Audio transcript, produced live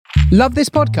Love this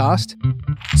podcast?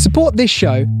 Support this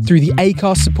show through the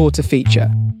Acast supporter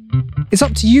feature. It's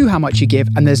up to you how much you give,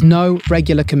 and there's no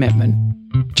regular commitment.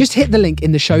 Just hit the link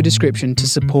in the show description to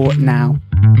support now.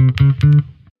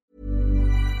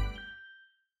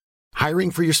 Hiring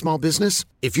for your small business?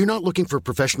 If you're not looking for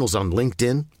professionals on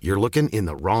LinkedIn, you're looking in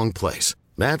the wrong place.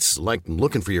 That's like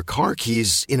looking for your car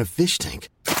keys in a fish tank.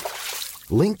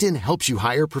 LinkedIn helps you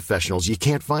hire professionals you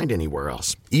can't find anywhere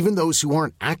else, even those who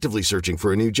aren't actively searching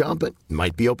for a new job but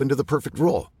might be open to the perfect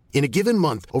role. In a given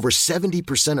month, over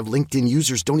 70% of LinkedIn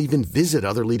users don't even visit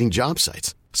other leading job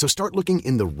sites. So start looking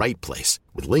in the right place.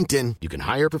 With LinkedIn, you can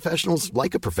hire professionals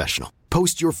like a professional.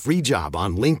 Post your free job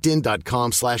on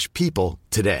linkedin.com/people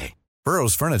today.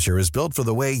 Burrow's furniture is built for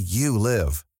the way you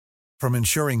live. From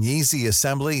ensuring easy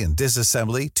assembly and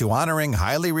disassembly to honoring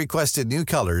highly requested new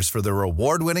colors for their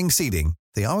award-winning seating,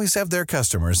 they always have their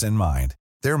customers in mind.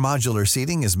 Their modular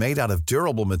seating is made out of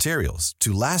durable materials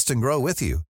to last and grow with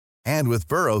you. And with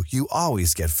Burrow, you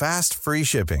always get fast, free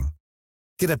shipping.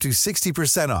 Get up to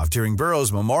 60% off during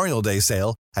Burrow's Memorial Day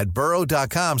sale at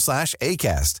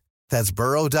burrow.com/ACAST. That's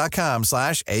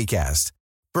burrow.com/ACAST.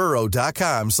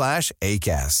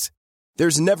 burrow.com/ACAST.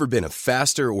 There's never been a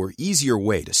faster or easier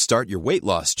way to start your weight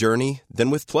loss journey than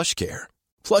with PlushCare.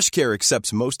 PlushCare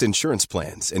accepts most insurance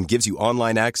plans and gives you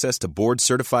online access to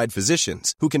board-certified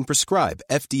physicians who can prescribe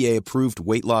FDA-approved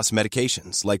weight loss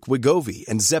medications like Wegovy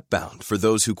and Zepbound for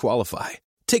those who qualify.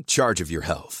 Take charge of your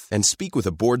health and speak with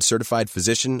a board-certified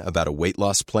physician about a weight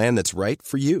loss plan that's right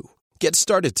for you. Get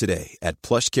started today at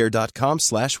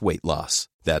plushcare.com/weight loss.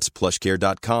 That's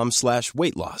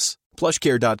plushcare.com/weight loss.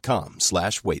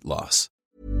 plushcare.com/weight loss.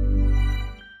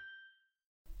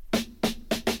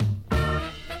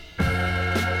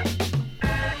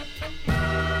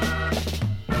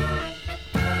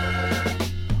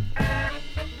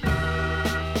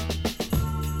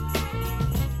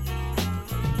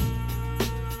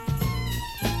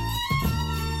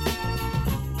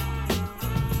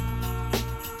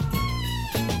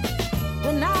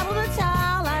 When I was a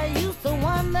child, I used to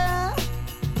wonder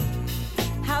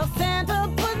how Santa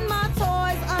put my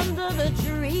toys under the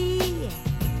tree.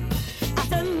 I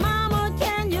said, Mama,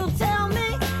 can you tell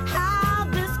me how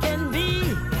this can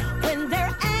be when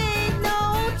there ain't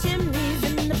no chimneys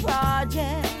in the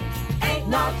project? Ain't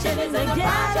no chimneys in the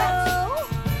ghetto,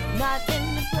 not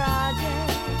in the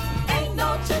project. Ain't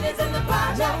no chimneys in the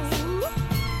project.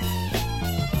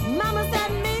 Mama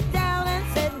sat me down and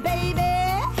said, baby,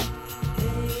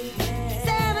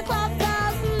 Santa Claus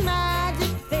does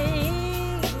magic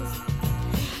things.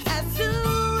 As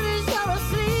soon as you're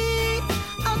asleep,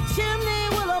 a chimney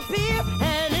will appear,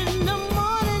 and in the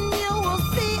morning you will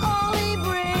see all he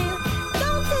brings.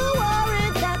 Don't you worry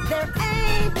that there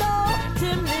ain't no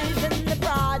chimneys in the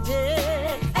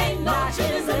project. Ain't no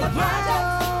chimneys in the project.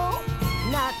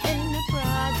 Not in the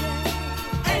project.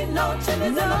 Ain't no chimneys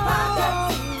in the project.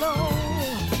 No.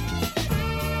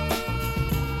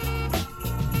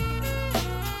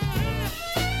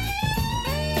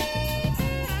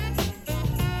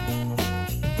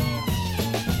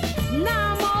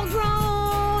 Now I'm all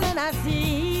grown and I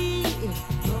see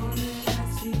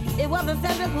it wasn't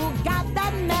Santa who got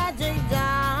that magic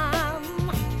done.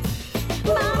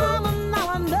 Mama, now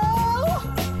I know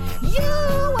you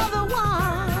are the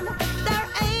one. There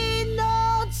ain't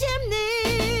no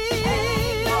chimney.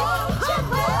 Ain't no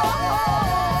chimney.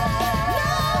 No.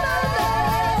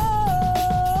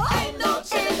 Ain't no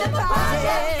chimney in the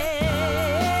project.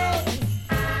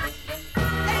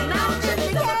 Ain't no chimney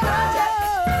in the project.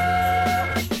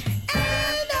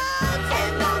 Ain't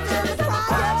no chimney in the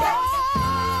project.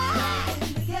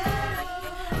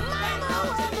 Mama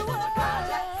was the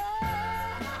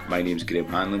project. My name's Graham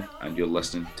Hanlon, and you're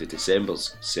listening to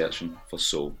December's Searching for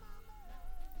Soul.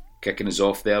 Kicking us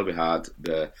off there, we had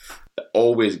the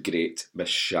always great Miss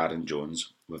Sharon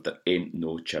Jones with There Ain't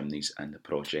No Chimneys in the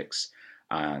Projects.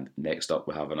 And next up,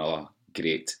 we have another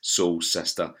great soul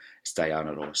sister. It's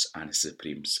Diana Ross and the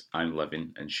Supremes. I'm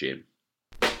Living in Shame.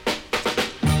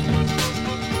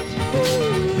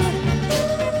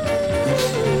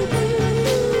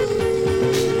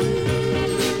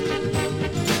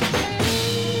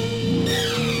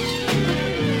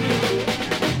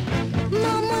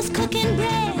 Mama's cooking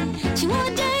bread. She wore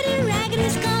a dirty, raggedy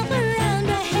scarf around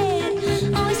her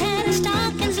head. Always had her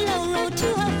stockings low, rolled to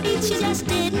her feet. She just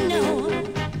didn't know.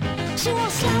 She wore a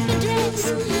sloppy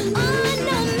dress. Oh,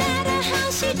 no matter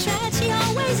how she tried, she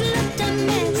always looked a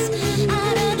mess.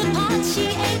 Out of the pot she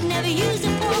ate, never used a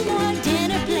fork or a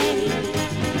dinner plate.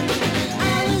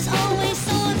 I was always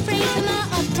so afraid for my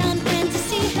uptown friends to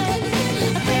see her.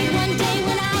 Afraid one day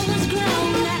when I was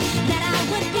grown that I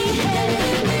would be her.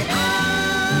 Oh,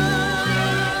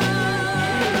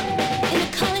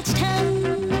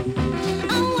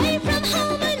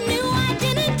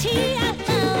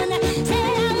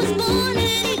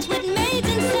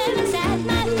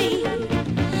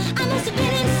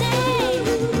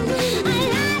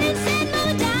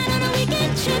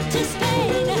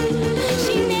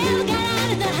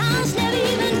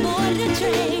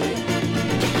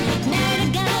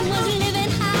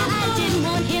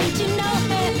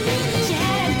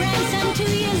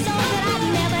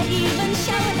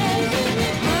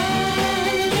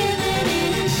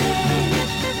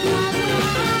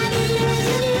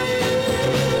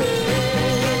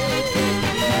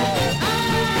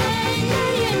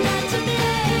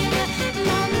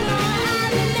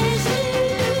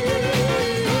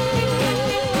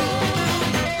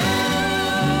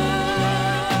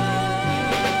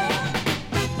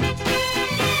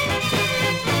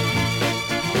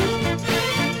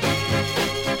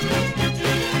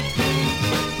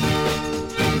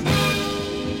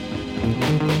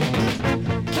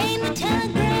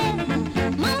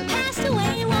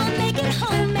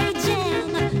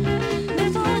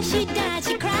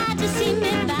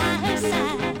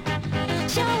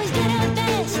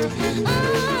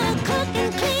 Oh,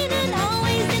 cooking, cleaning,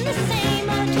 always in the same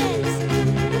old dress.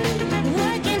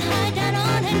 Working hard down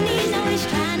on her knees, always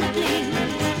trying to please.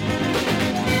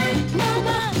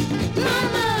 Mama,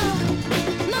 mama,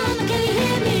 mama, can you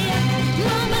hear me?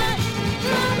 Mama,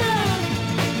 mama,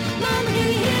 mama, can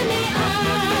you hear me? I'm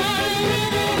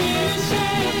living in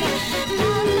shame.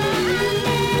 Mama, I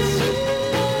miss you.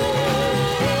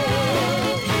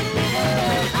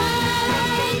 I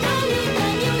know you've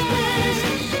done your best.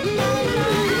 Mama,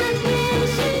 I miss you. Won't you forgive me, Mama, for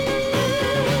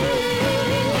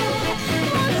all the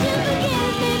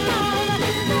wrong I've done?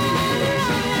 I know you've done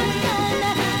your best.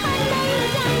 I know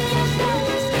you've done the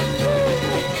best you could, but I never understood.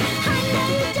 Working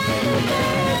hard down.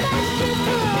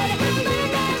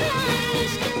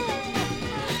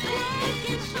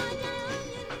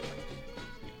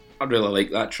 I really like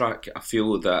that track. I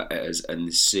feel that it is in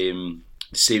the same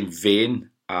vein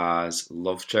as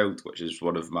Love Child, which is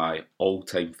one of my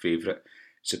all-time favourite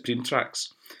Supreme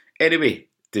tracks. Anyway,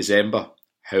 December,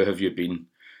 how have you been?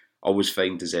 Always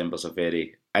find December's a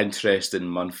very interesting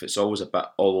month. It's always a bit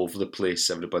all over the place.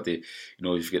 Everybody,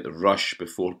 you've got the rush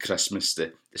before Christmas,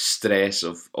 the stress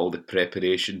of all the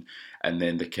preparation, and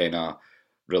then the kind of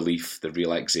relief, the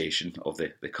relaxation of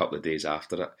the couple of days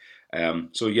after it.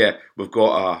 So yeah, we've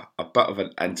got a bit of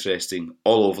an interesting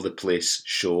all over the place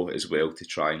show as well to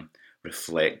try and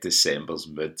reflect December's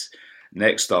mood.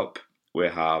 Next up, we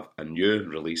have a new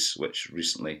release which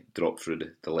recently dropped through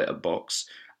the letterbox,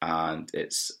 and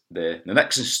it's the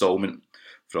next instalment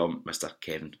from Mr.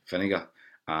 Kevin Finnegar,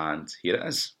 and here it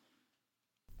is.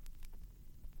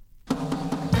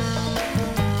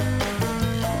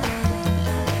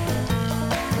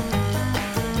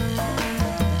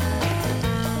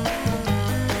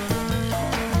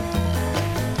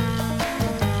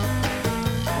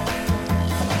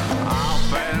 I'm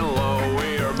feeling low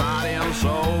with your body and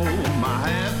soul. My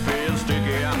head feels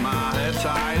sticky and my head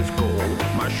size cold.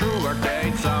 My sugar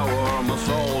tastes sour, my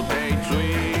soul tastes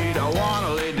sweet. I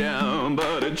wanna lay down,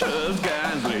 but I just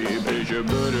can't sleep. Is your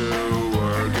booty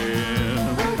working?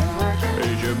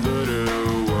 Is your booty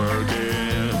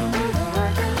working?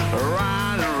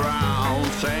 Round and round,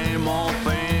 same old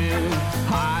thing.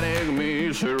 Heartache,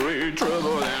 misery,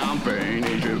 trouble and pain.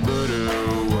 Is your booty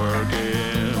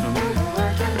working?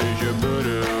 Is your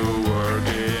booty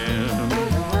working?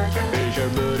 Is your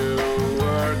booty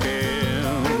working?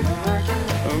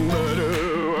 Booty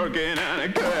working and I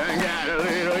couldn't get a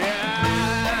little, yeah.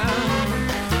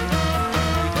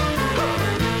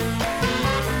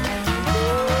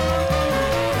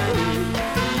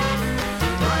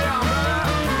 Right on, brother.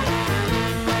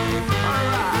 All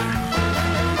right.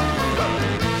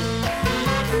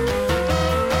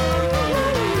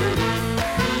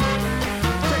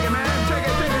 Take it, man. Take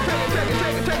it, take it, take it, take it,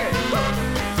 take it, take it.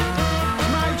 It's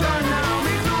my turn now.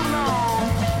 Me too long.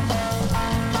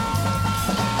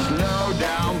 Slow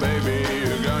down, baby.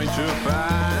 You're going too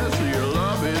fast. Your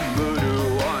love is voodoo,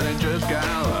 and it just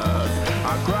can't last. I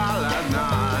cried last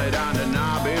night and the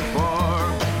night before.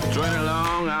 20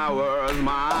 long hours,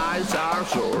 my eyes are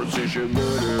sore. Is your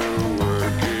booty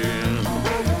working?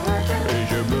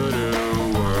 Is your booty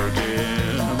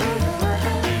working?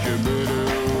 Is your booty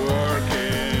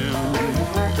working?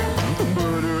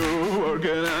 Booty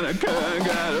working and I can't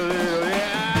get a little,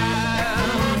 yeah.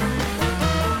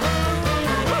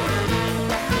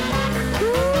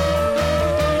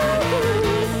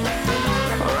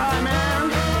 All right, man.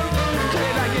 Tell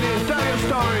it like it is. Tell your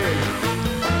story.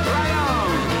 Right on.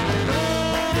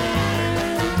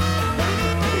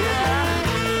 Yeah,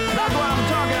 that's what I'm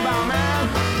talking about, man.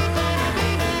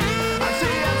 I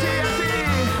see, I see, I see.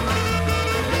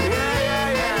 Yeah, yeah,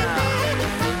 yeah.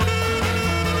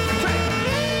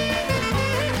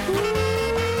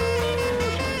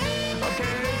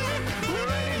 Okay, we're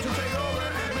ready to take over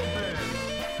everything.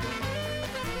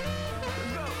 Let's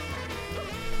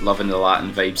go. Loving the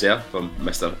Latin vibes there from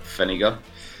Mr. Finnegar.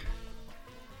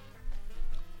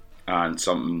 And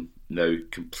something now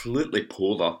completely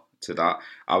polar to that.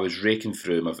 I was raking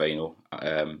through my vinyl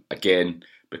again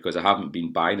because I haven't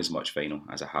been buying as much vinyl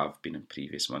as I have been in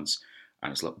previous months.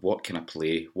 And it's like, what can I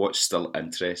play? What's still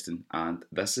interesting? And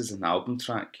this is an album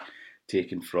track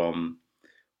taken from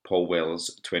Paul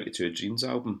Weller's 22 Dreams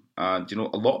album. And,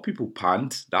 a lot of people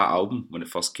panned that album when it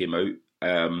first came out.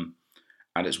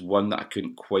 And it's one that I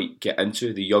couldn't quite get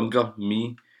into. The younger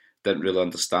me didn't really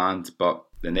understand, but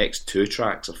the next two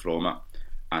tracks are from it,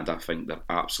 and I think they're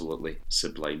absolutely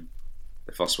sublime.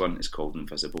 The first one is called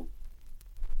Invisible.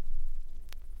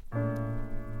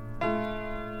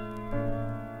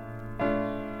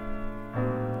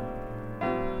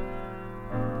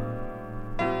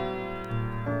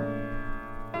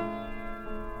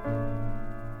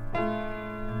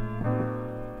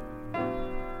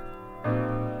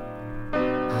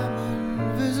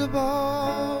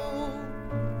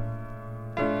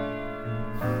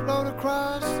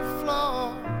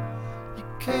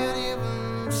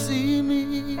 see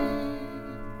me.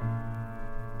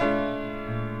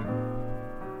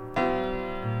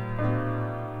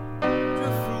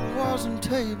 Driftwood walls and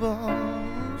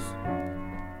tables,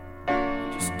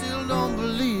 you still don't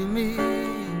believe me.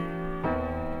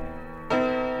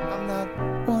 I'm not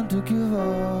one to give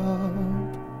up,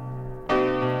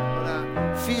 but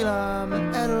I feel I'm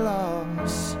at a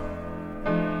loss.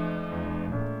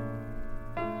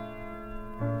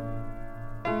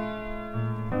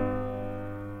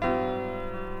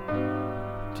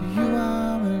 To you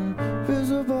I'm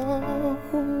invisible.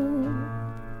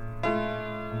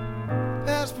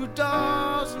 Pass through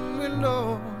doors and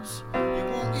windows, you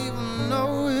won't even know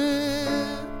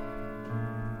it.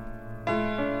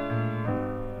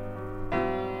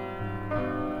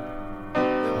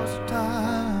 There was a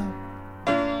time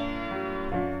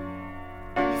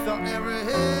you thought every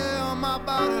hair on my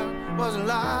body was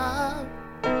alive,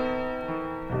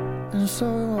 and so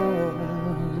it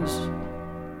was.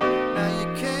 Now you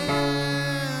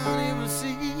can't even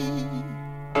see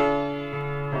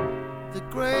the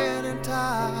gray in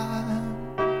time.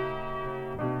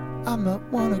 I'm not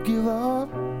one to give up,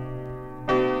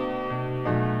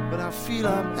 but I feel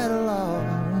I'm at a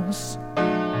loss.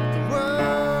 The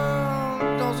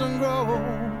world doesn't grow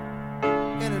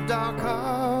in a dark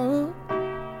heart.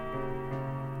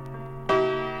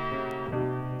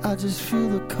 I just feel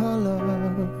the color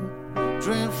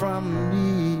drain from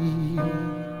me.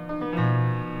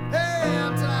 Hey,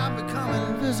 until I'm becoming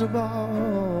invisible.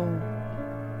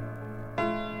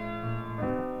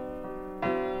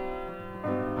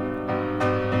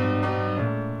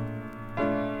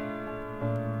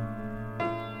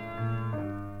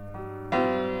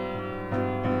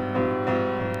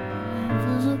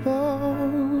 Invisible.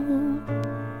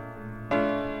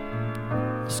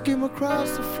 Skim across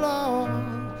the floor,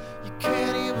 you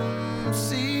can't even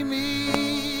see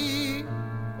me.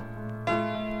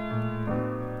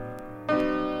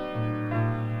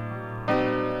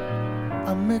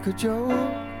 I make a joke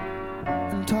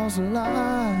and toss a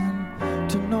line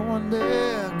till no one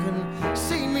there can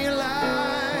see me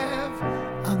alive.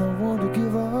 I don't want to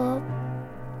give up,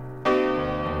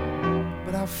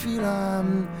 but I feel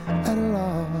I'm at a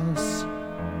loss.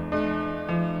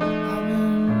 I'm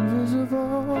invisible.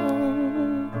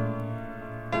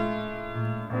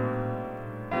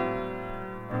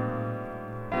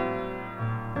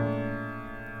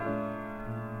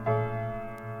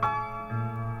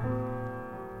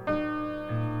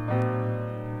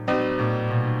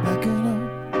 Backing up,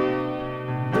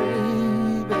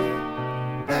 baby.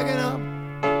 Backing up,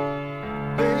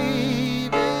 baby.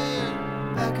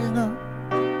 Backing up,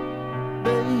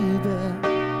 baby.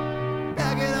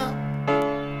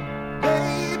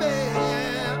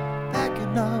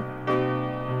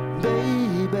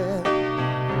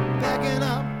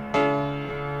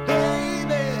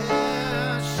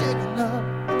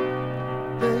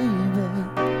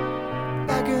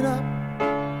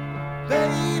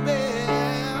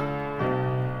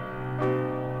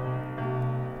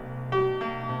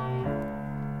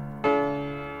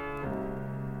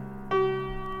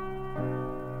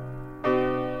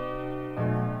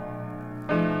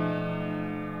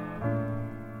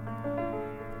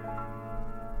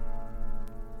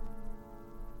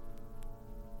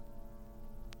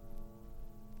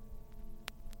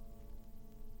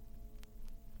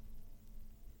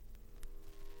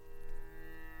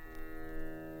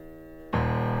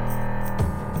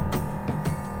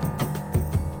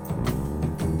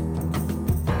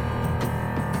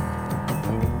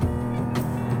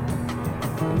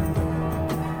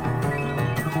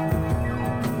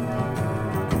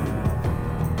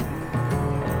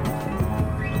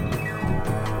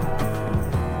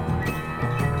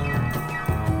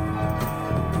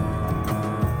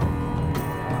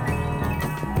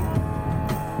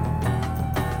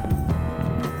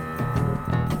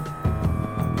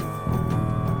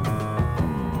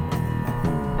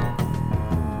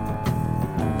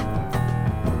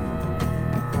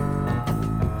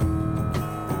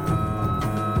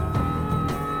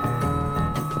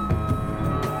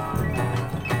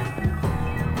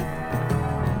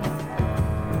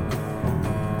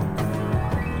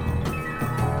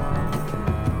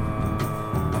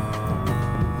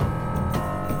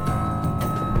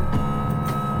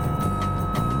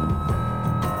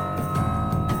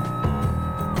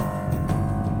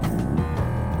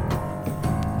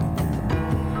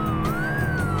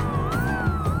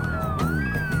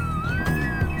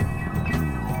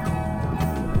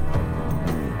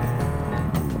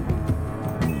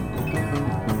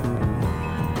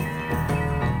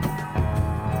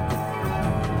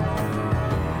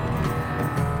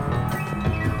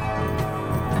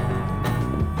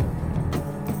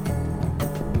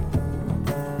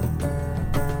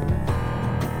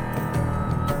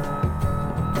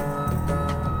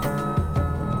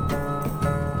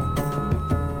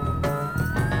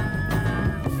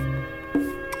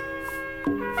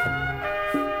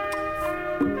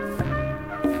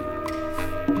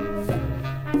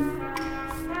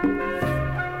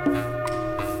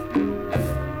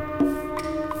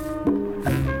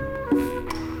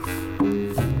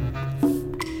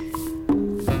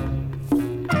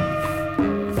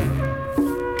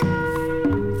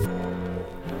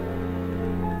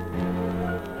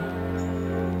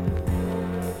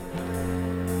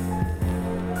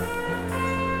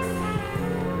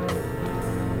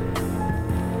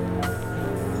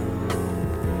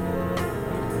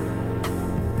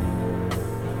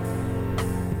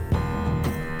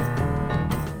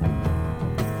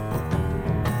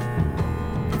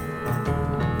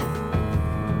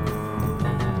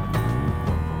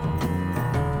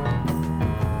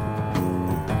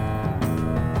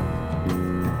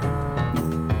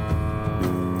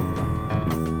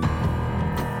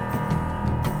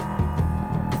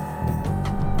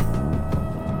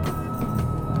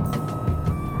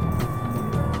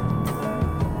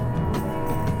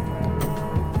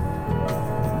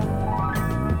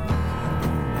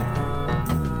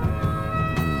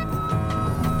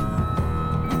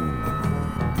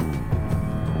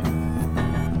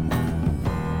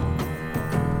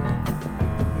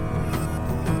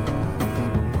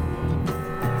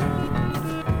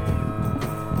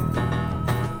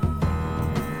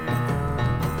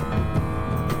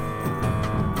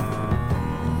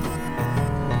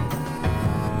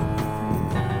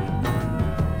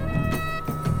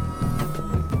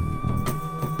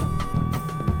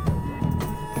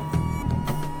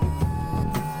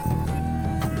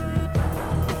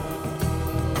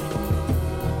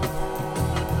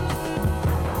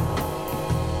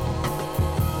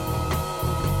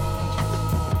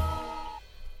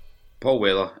 Paul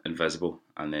Weller, Invisible,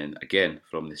 and then again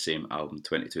from the same album,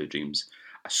 22 Dreams,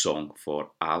 a song for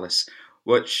Alice,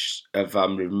 which, if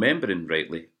I'm remembering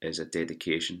rightly, is a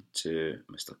dedication to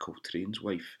Mr. Coltrane's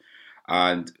wife.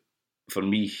 And for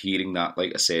me, hearing that,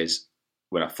 like I says,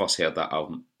 when I first heard that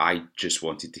album, I just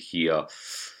wanted to hear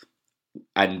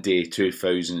indie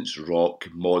 2000s rock,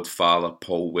 Mod Fowler,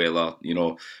 Paul Weller, you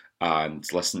know, and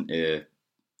listen to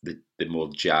the more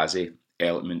jazzy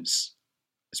elements,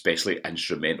 especially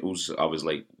instrumentals. I was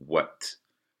like, what?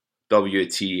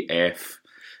 WTF?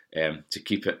 To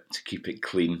keep it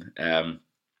clean.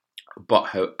 But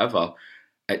however,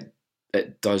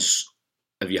 it does,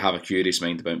 if you have a curious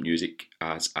mind about music,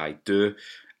 as I do,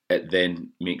 it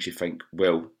then makes you think,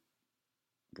 well,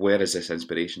 where is this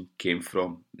inspiration came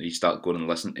from? You start going and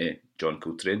listen to John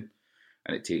Coltrane,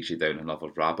 and it takes you down another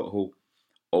rabbit hole.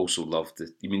 Also love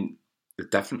the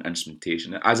different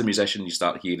instrumentation. As a musician, you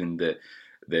start hearing the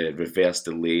reverse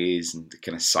delays and the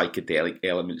kind of psychedelic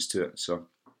elements to it. So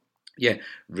yeah,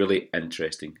 really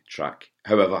interesting track.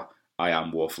 However, I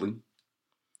am waffling.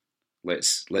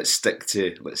 Let's stick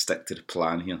to the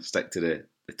plan here. Stick to the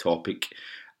topic.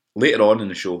 Later on in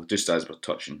the show, just as we're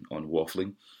touching on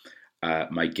waffling,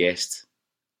 my guest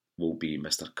will be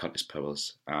Mr. Curtis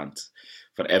Powers. And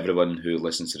for everyone who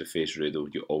listens to the Face Radio,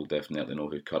 you all definitely know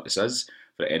who Curtis is.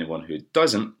 For anyone who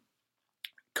doesn't,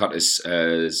 Curtis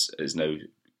is now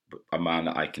a man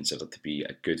that I consider to be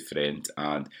a good friend,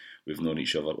 and we've known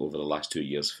each other over the last 2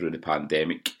 years through the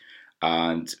pandemic.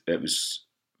 And it was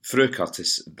through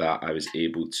Curtis that I was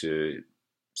able to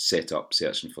set up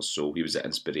Searching for Soul. He was the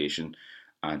inspiration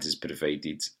and has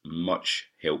provided much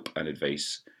help and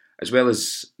advice, as well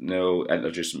as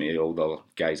introducing me to all the other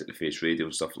guys at the Face Radio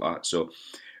and stuff like that. So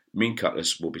me and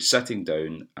Curtis will be sitting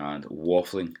down and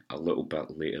waffling a little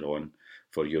bit later on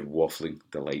for your waffling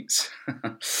delights.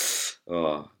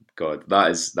 Oh God,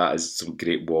 that is some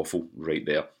great waffle right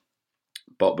there.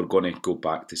 But we're going to go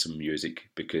back to some music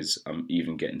because I'm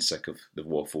even getting sick of the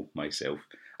waffle myself.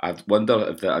 I wonder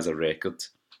if that is a record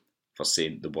for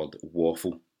saying the word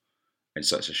waffle in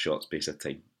such a short space of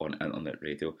time on internet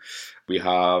radio. We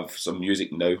have some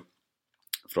music now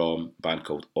from a band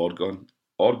called Organ.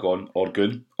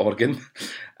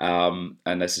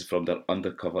 And this is from their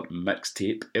Undercover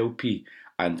mixtape LP.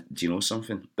 And do you know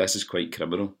something? This is quite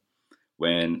criminal.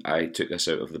 When I took this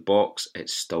out of the box, it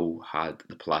still had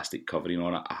the plastic covering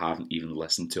on it. I haven't even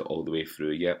listened to it all the way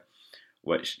through yet.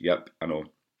 Which, yep, I know.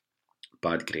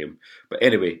 Bad Graham. But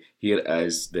anyway, here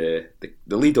is the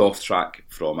lead-off track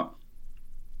from it.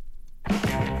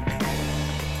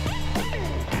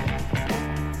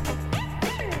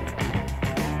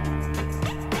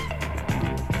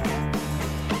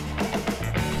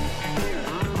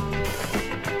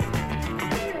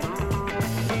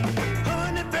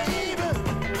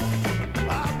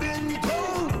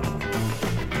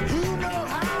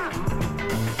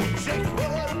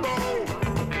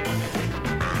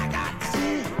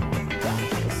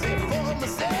 For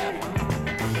myself.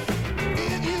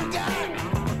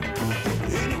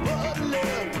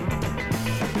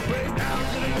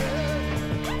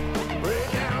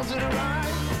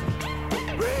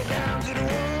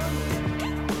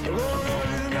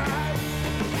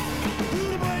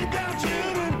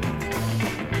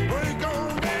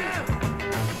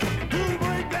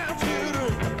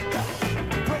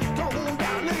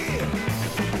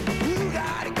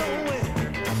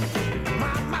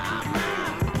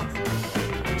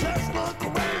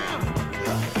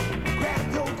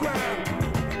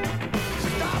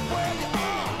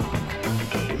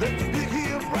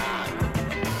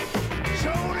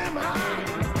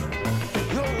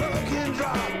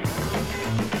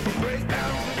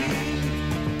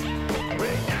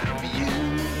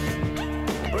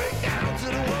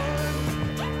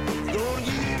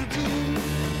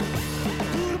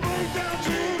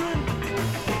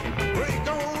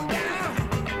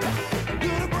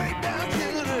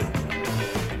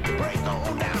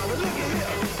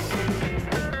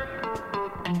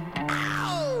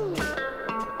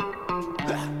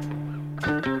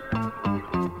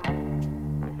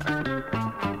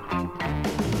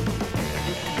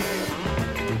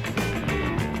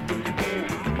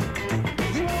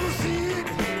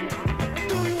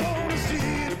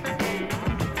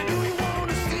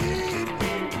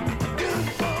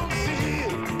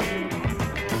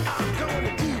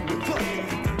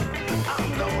 I'm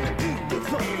gonna do it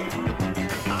for you.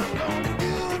 I'm gonna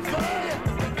do it for you.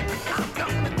 I'm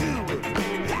gonna do it.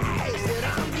 Hey, said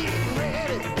I'm getting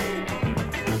ready.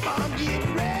 I'm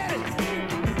getting ready.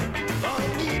 I'm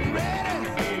getting ready.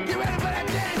 Get ready for that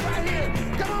dance right here.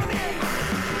 Come on in.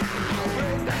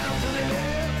 Break down to the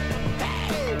left.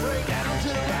 Hey, break down to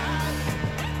the right.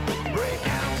 Break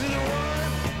down to the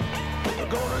one. I'm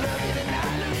gonna love you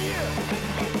tonight. Look here.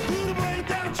 Do the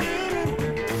breakdown, children.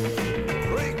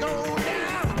 Break on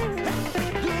down.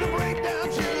 Do the breakdown,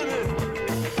 children.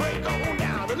 Break on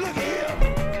down. But look here.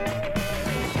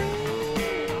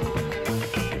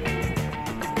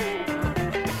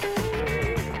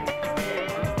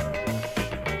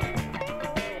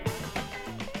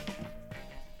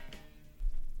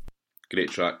 Great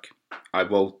track. I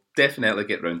will definitely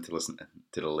get round to listening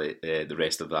to the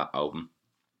rest of that album.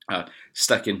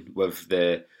 Sticking with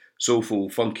the soulful,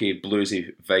 funky,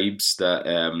 bluesy vibes that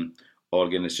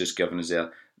Organ has just given us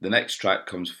there. The next track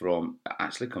comes from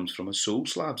a Soul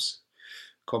Slabs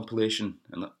compilation.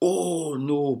 And oh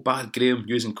no, bad Graham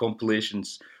using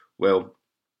compilations. Well,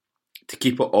 to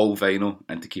keep it all vinyl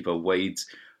and to keep a wide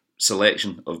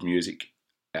selection of music,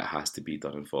 it has to be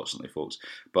done, unfortunately, folks.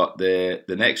 But the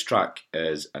next track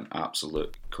is an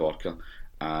absolute corker,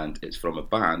 and it's from a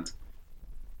band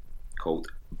called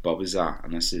Bubbaza,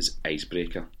 and this is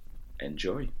Icebreaker.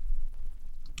 Enjoy.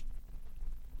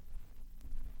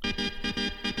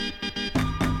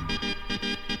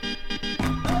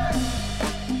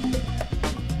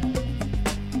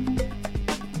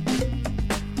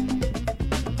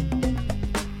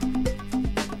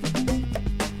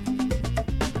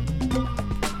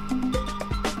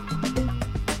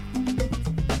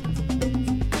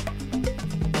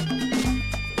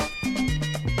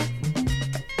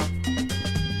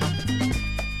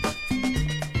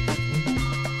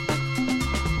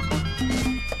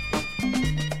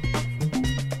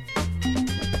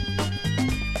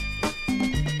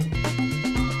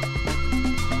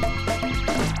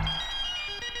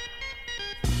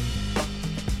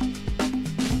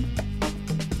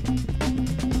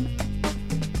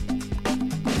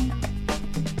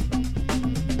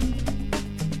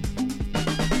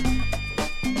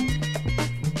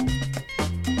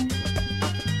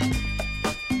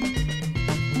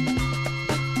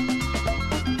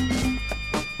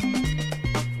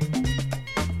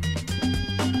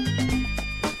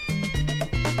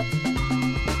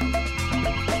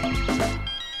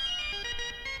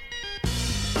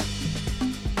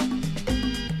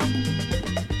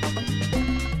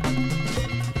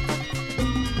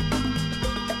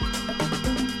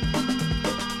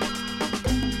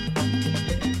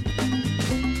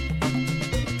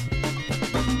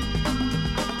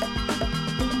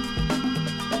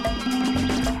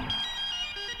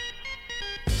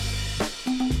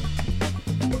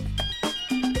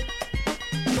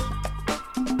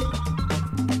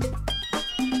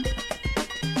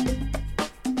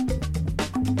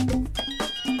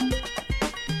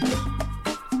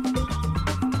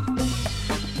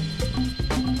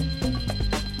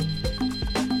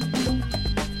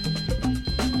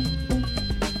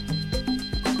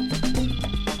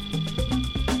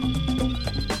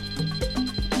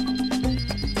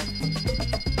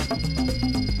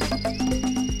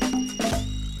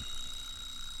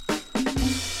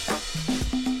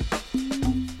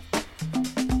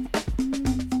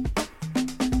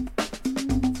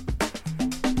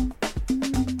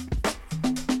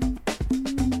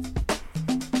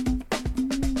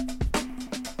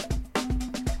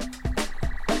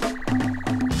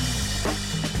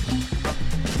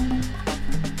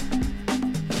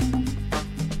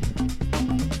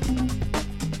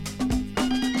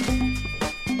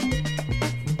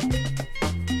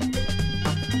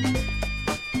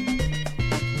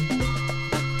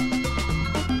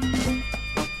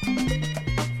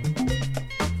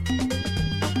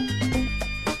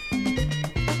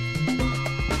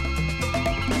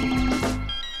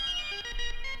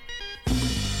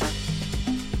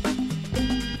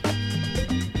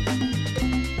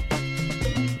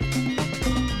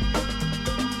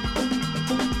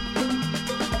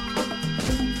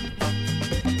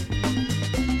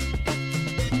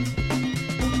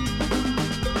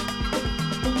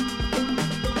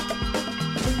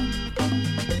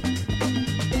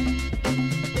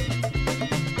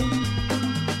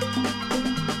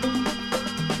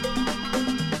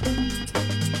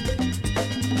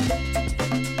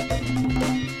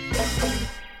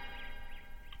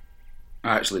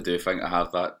 I actually do think I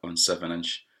have that on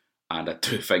 7-inch, and I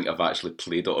do think I've actually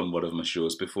played it on one of my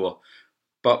shows before.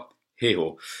 But hey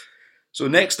ho. So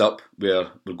next up, we're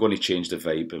going to change the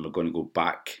vibe and we're going to go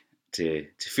back to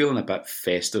feeling a bit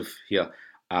festive here.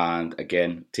 And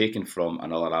again, taken from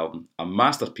another album, a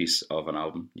masterpiece of an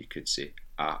album, you could say.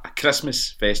 A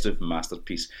Christmas festive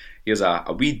masterpiece. Here's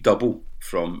a wee double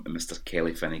from Mr.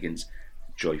 Kelly Finnegan's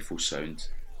Joyful Sound.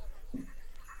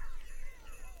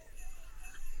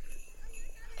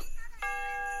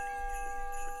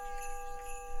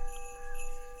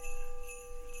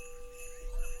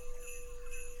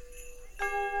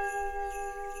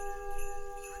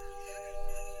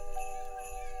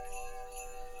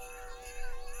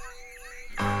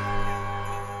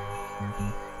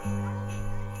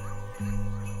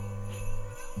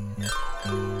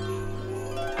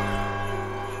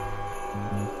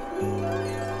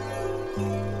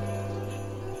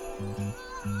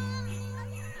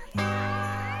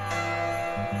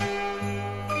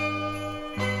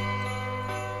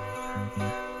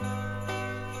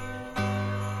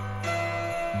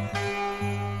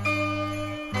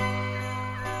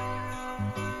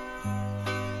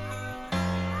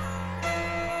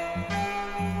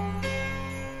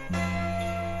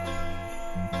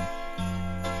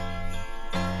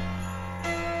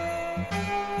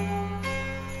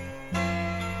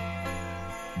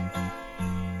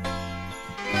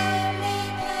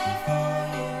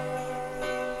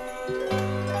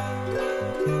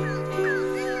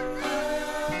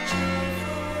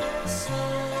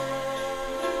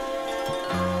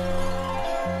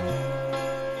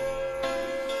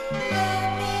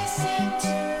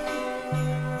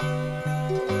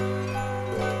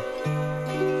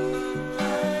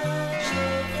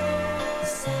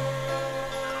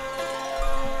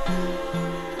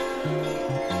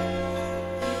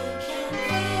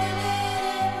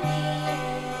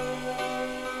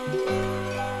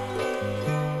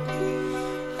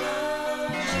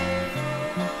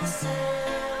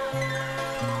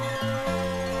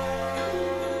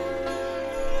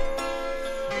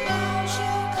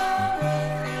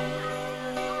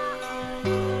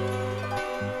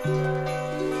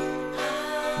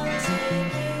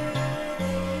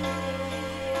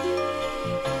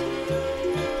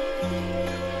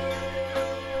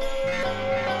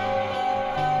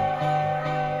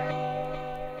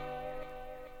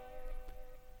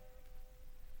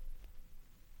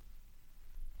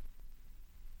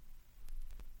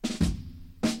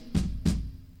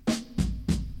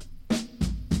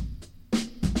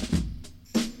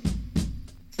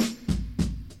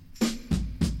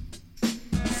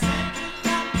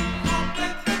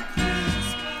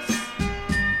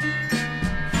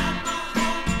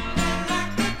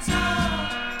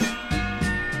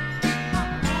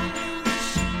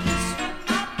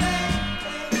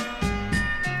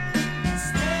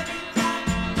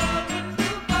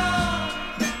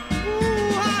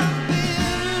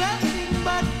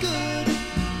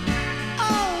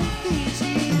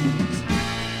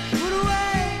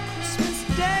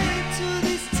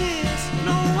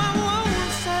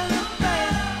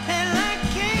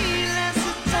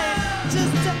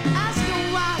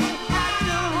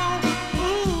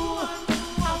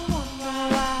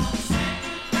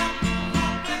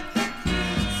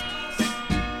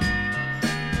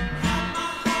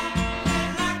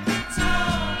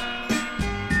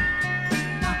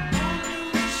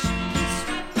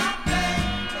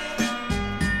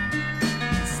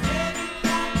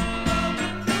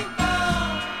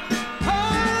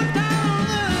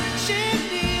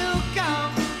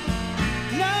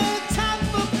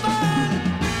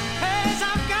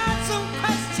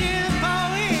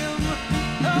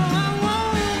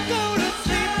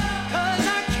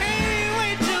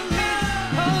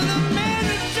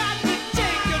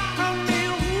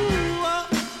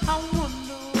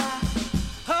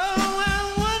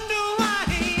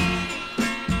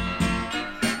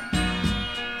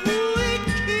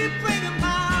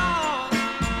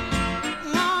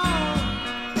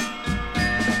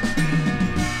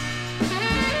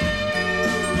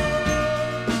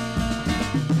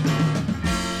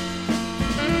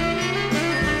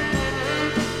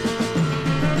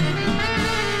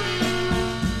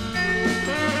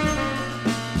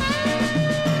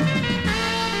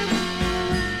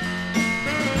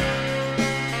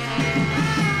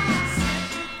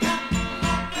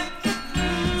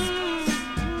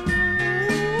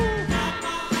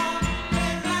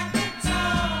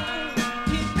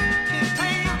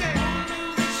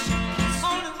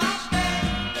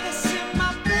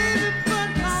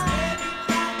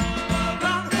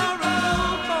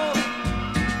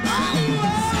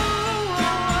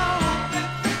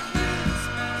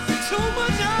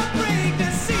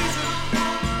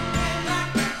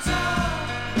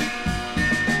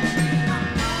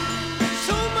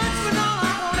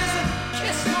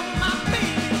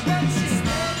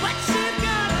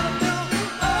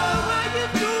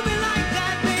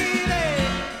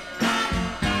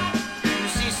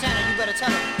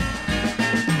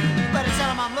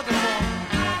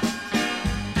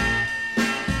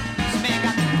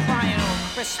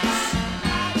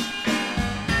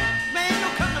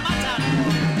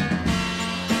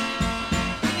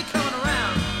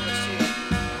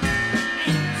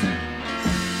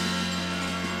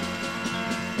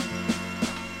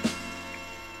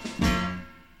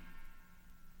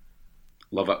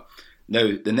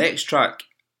 Now, the next track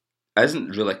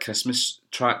isn't really a Christmas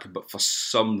track, but for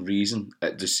some reason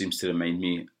it just seems to remind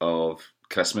me of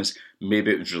Christmas.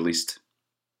 Maybe it was released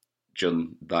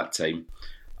during that time.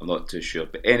 I'm not too sure.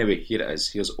 But anyway, here it is.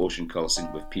 Here's Ocean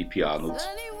Cursing with P.P. Arnold.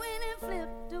 Sonny went and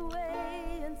flipped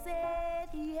away and said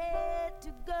he had to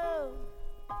go.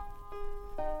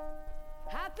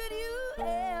 How could you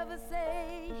ever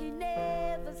say he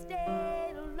never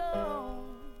stayed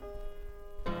alone?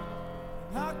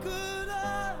 How could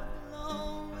I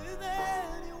belong with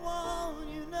anyone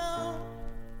you know?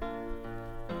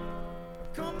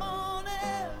 Come on,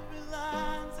 every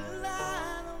line's a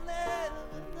line I'll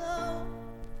never know.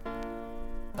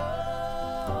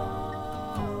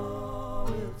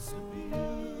 Oh, it's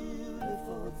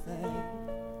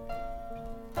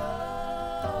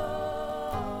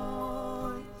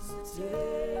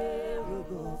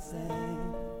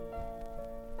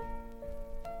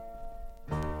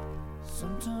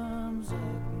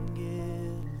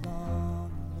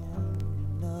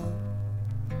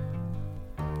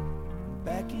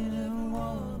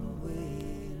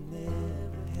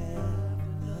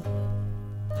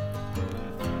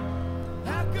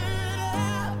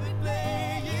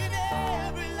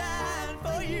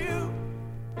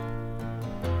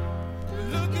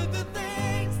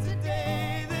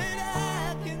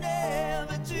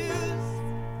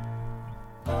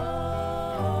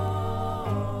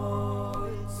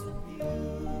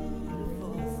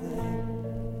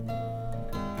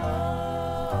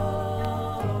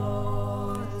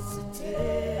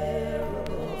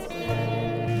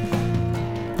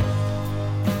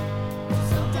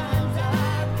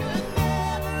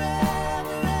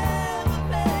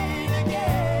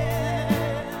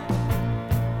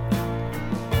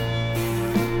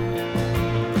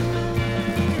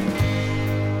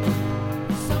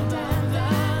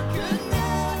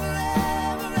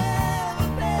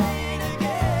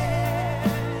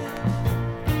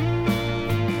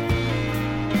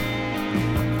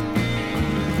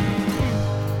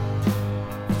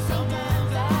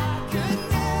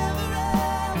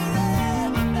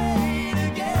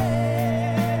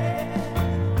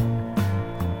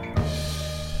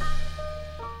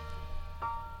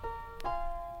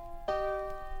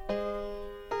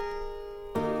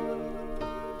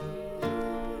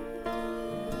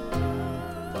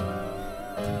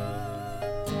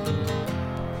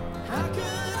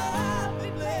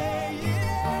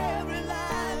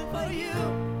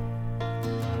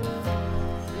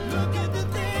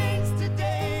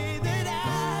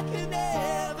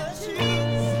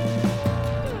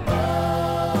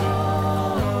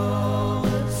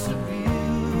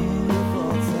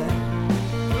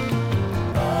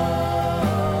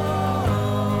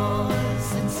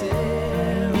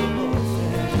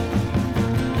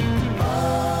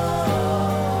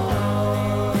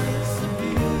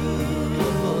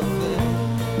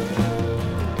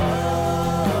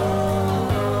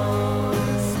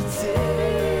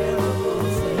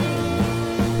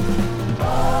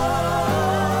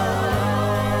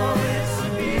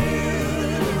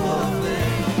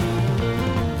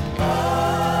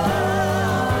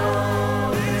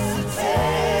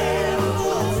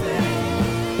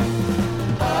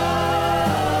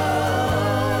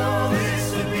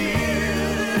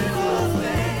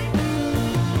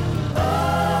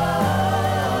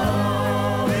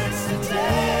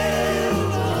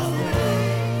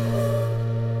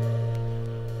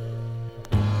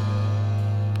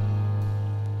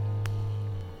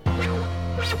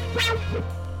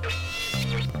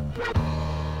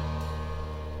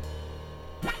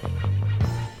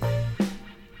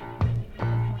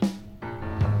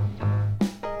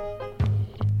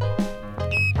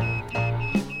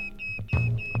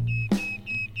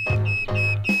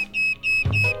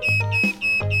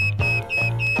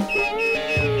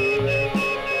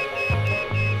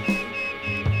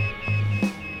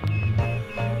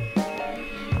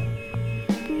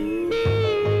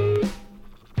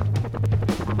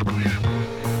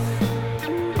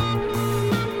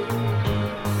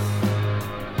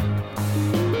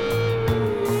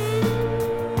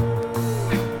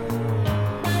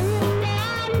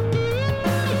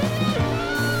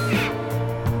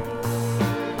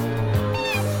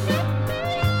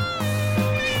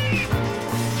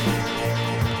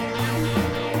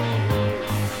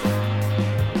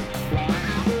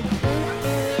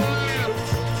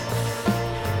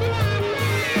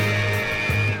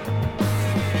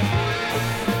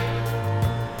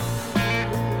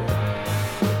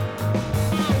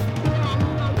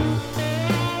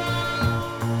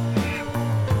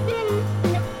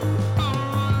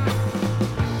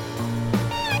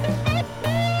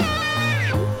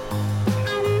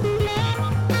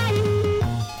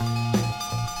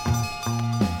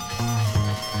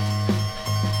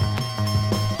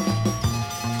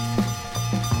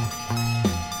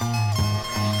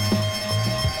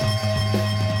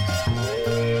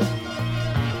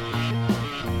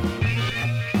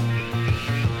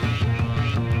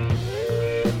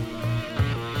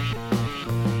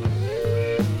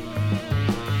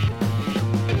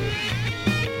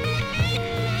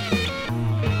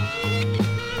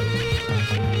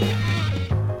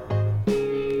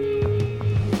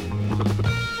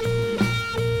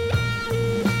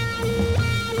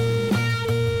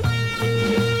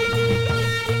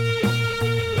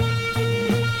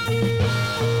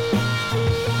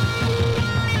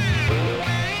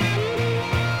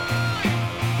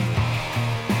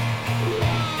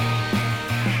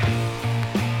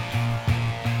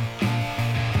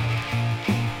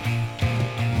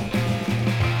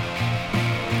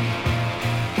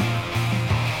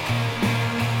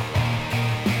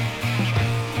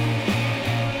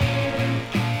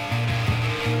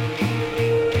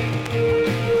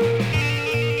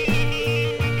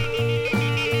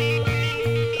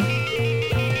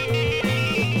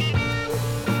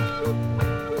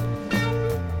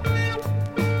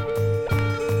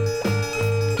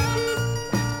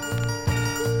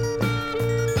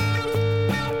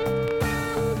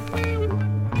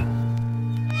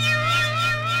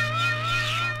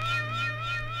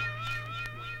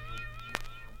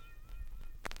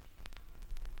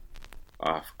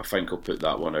I think I'll put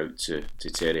that one out to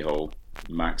Terry Hall,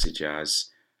 Maxi Jazz,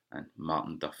 and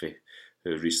Martin Duffy,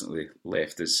 who recently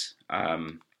left us.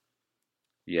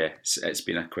 Yeah, it's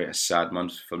been quite a sad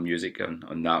month for music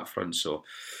on that front, so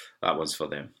that one's for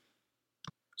them.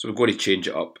 So we're going to change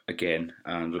it up again,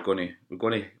 and we're going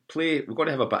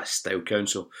to have a bit of style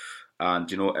council, and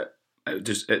you know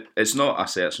it's not a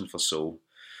searching for soul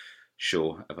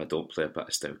show if I don't play a bit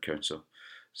of style council.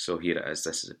 So here it is.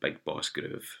 This is a Big Boss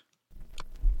Groove.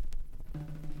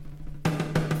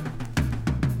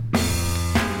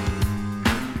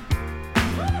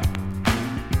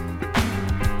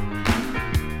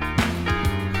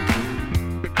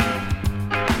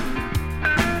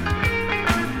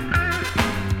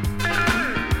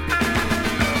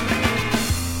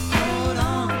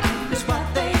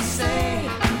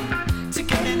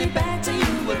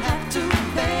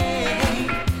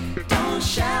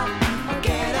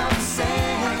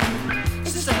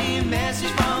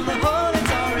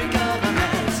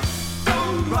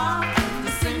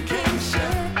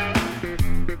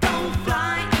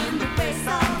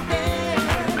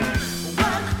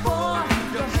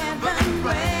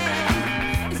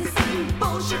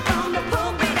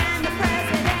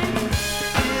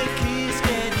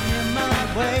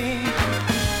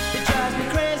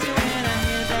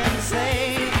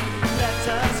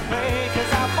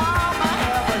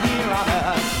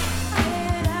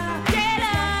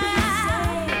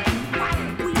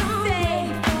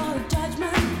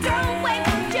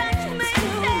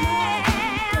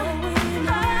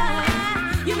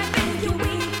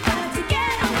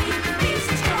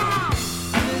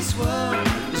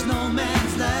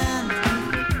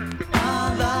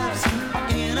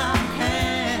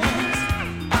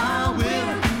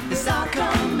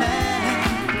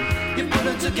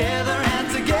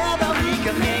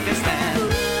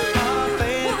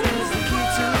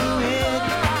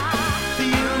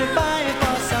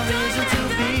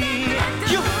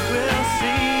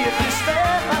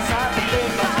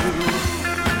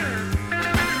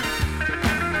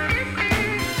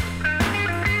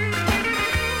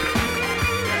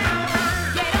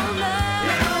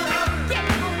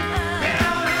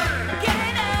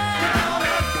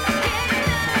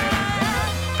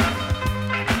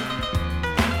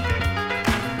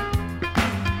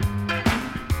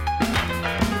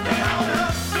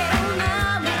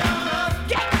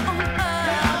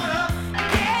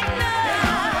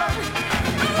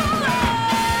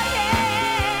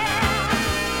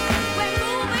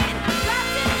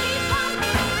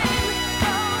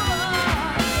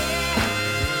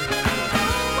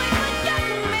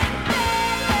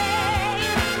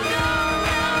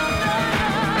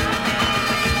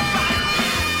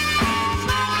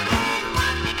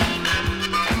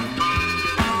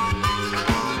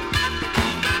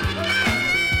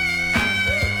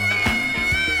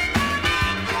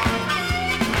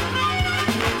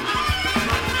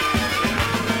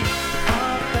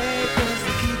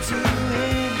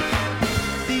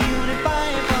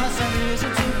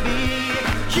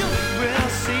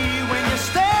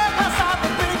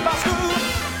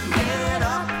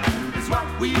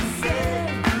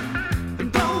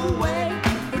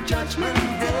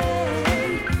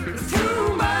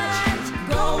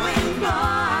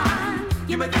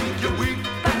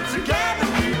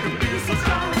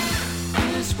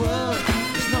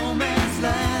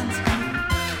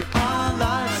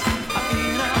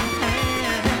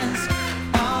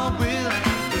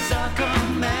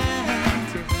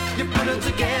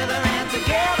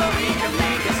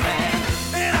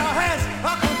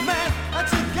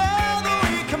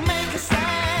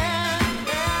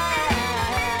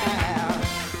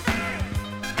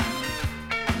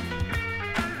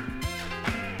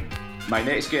 My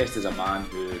next guest is a man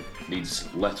who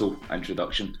needs little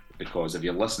introduction, because if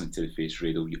you're listening to the Face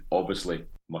Radio, you obviously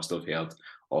must have heard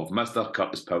of Mr.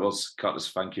 Curtis Powers.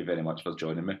 Curtis, thank you very much for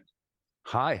joining me.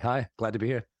 Hi. Glad to be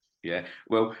here. Yeah,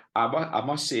 well, I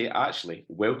must say, actually,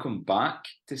 welcome back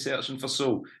to Searching for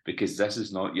Soul, because this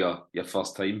is not your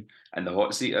first time in the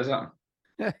hot seat, is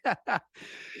it?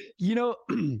 You know,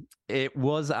 it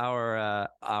was our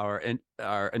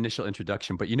initial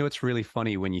introduction, but you know, it's really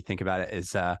funny when you think about it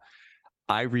is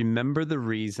I remember the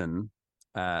reason.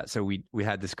 So we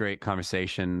had this great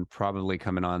conversation, probably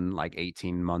coming on like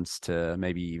 18 months to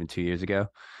maybe even 2 years ago,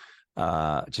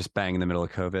 just bang in the middle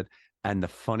of COVID. And the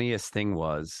funniest thing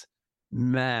was,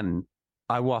 man,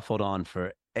 I waffled on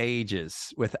for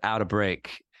ages without a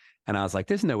break. And I was like,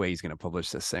 there's no way he's going to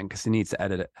publish this thing because he needs to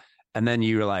edit it. And then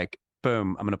you were like,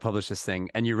 boom, I'm going to publish this thing.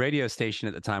 And your radio station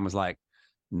at the time was like,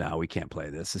 no, we can't play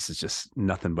this. This is just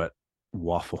nothing but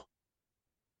waffle.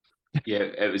 Yeah,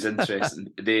 it was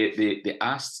interesting. They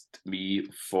asked me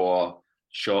for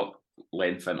short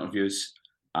length interviews,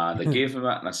 and I gave them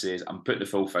it, and I says, "I'm putting the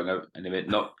full thing out," and they went,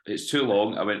 "No, it's too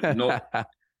long." I went, "No,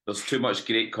 there's too much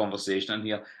great conversation in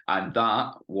here," and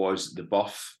that was the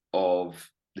birth of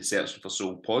the Searching for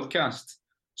Soul podcast.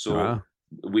 So Wow.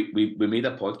 we made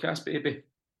a podcast, baby.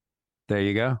 There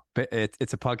you go.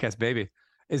 It's a podcast baby.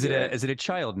 Is it Yeah, a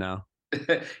child now?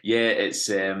 yeah. It's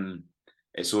on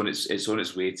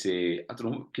its way to, I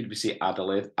don't know. Could we say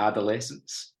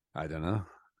adolescence? I don't know.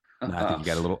 No, I think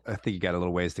you got a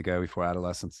little ways to go before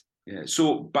adolescence. Yeah.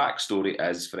 So backstory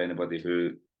is, for anybody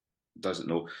who doesn't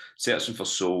know, Searching for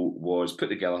Soul was put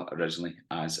together originally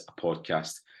as a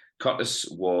podcast. Curtis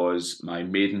was my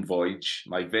maiden voyage,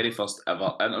 my very first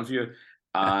ever interview,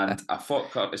 and I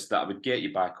thought, Curtis, that I would get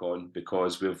you back on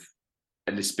because we've,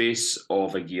 in the space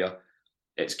of a year,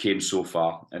 it's came so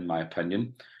far, in my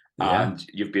opinion. Yeah. And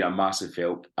you've been a massive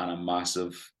help and a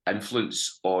massive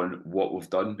influence on what we've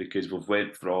done, because we've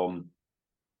went from,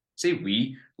 say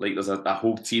we, like there's a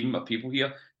whole team of people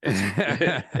here.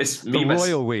 It's The me,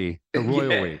 royal we. The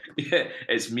royal yeah, we. yeah,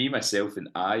 it's me, myself, and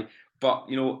I. But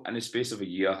you know, in the space of a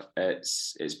year,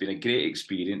 it's been a great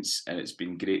experience, and it's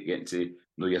been great getting to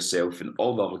know yourself and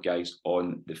all the other guys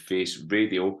on the Face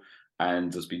Radio.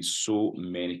 And there's been so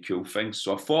many cool things.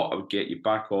 So I thought I would get you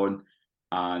back on,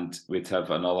 and we'd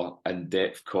have another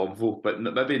in-depth convo, but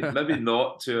maybe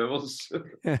not 2 hours.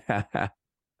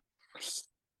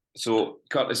 So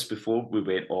Curtis, before we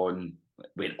went on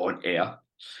air,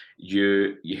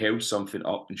 you held something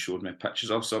up and showed me pictures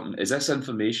of something. Is this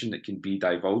information that can be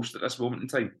divulged at this moment in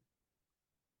time?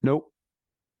 Nope.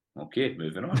 Okay,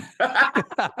 moving on.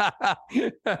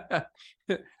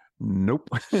 Nope.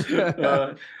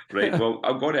 Right, well,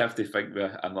 I'm going to have to think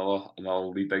of another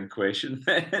leading question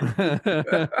because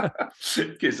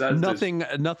that's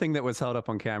nothing that was held up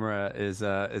on camera is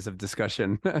of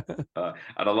discussion. and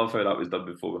I love how that was done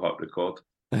before we hit record.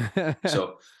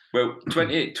 So, well,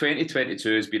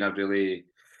 2022 has been a really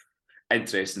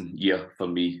interesting year for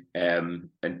me in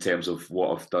terms of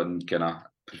what I've done kind of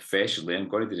professionally. I'm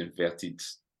going to do inverted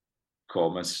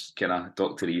commas, kind of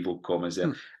Dr. Evil commas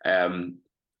there.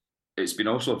 It's been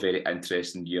also a very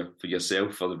interesting year for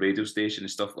yourself, for the radio station and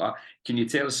stuff like that. Can you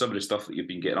tell us some of the stuff that you've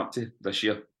been getting up to this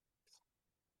year?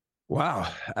 Wow.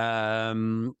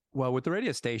 Well, with the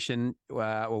radio station,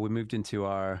 we moved into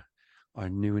our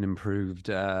new and improved,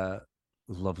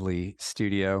 lovely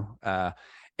studio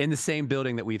in the same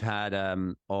building that we've had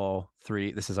all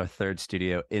three. This is our third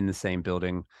studio in the same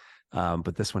building,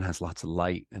 but this one has lots of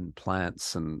light and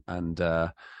plants and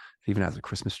it even has a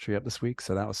Christmas tree up this week,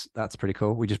 so that's pretty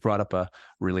cool. We just brought up a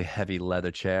really heavy leather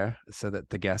chair so that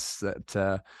the guests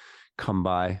that come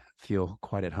by feel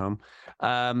quite at home.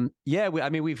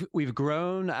 We've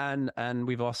grown and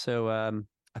we've also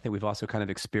I think we've also kind of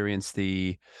experienced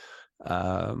the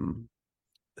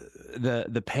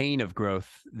pain of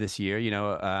growth this year,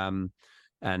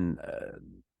 and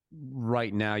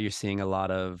right now you're seeing a lot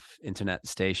of internet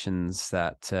stations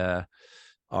that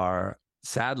are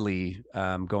sadly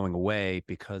going away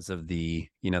because of the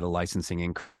licensing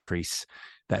increase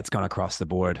that's gone across the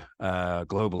board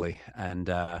globally. And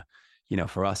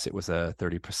for us it was a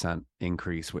 30%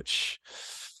 increase, which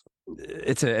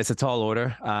it's a tall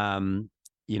order. And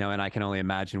I can only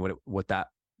imagine what that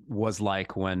was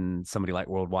like when somebody like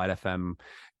Worldwide FM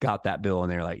got that bill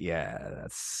and they're like, yeah,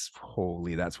 that's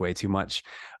way too much.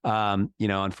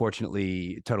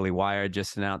 Unfortunately, Totally Wired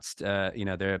just announced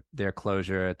their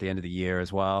closure at the end of the year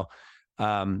as well.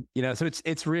 So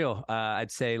it's real. I'd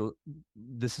say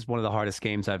this is one of the hardest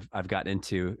games I've gotten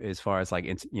into as far as like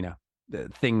the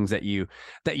things that you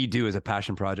do as a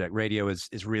passion project. Radio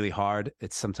is really hard.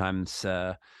 It's sometimes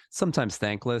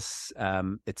thankless.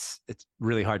 It's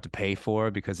really hard to pay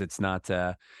for because it's not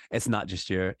just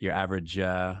your average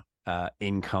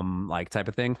income like type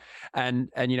of thing. And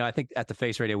I think at the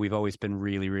Face Radio we've always been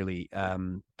really, really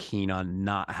keen on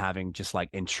not having just like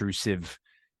intrusive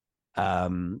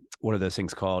what are those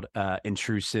things called?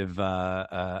 Intrusive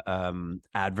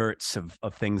adverts of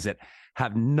things that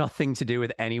have nothing to do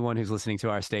with anyone who's listening to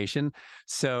our station.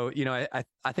 So, I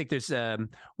think there's I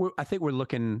think we're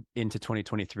looking into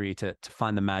 2023 to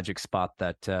find the magic spot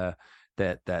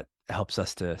that helps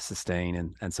us to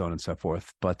sustain and so on and so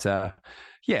forth. But but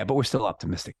we're still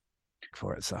optimistic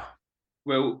for it. So,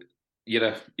 well, you're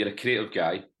a creative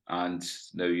guy, and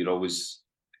now you're always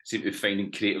seem to be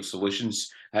finding creative solutions.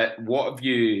 What have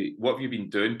you been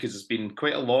doing? Because there's been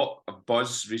quite a lot of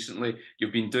buzz recently.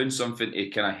 You've been doing something to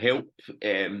kind of help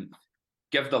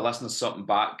give the listeners something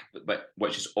back, but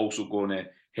which is also going to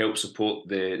help support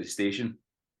the station.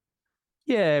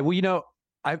 Yeah, well,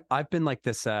 I've been like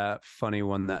this funny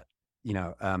one that,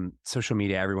 social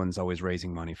media, everyone's always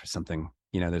raising money for something.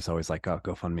 There's always like, oh,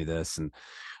 GoFundMe this and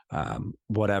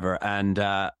whatever. And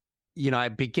I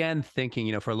began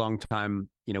thinking, for a long time,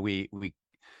 we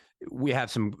have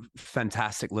some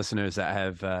fantastic listeners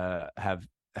that have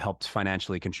helped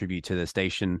financially contribute to the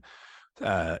station,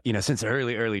 since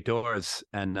early doors,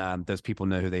 and those people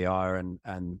know who they are,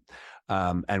 and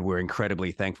we're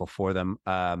incredibly thankful for them.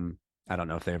 I don't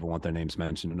know if they ever want their names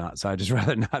mentioned or not, so I just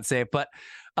rather not say it. But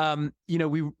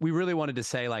we really wanted to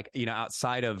say, like,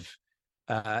 outside of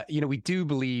we do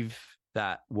believe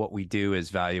that what we do is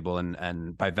valuable,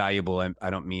 and by valuable, I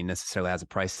don't mean necessarily has a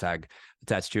price tag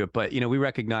attached to it, but we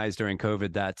recognized during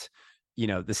COVID that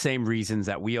the same reasons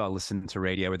that we all listen to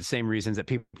radio were the same reasons that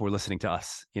people were listening to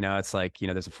us. It's like,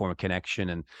 there's a form of connection.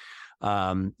 And,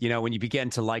 when you begin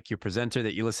to like your presenter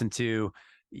that you listen to,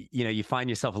 you find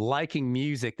yourself liking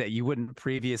music that you wouldn't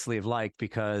previously have liked,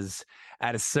 because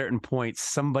at a certain point,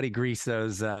 somebody greased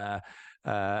those,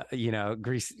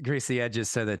 grease the edges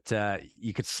so that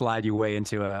you could slide your way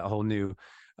into a whole new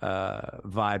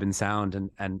vibe and sound.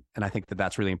 And I think that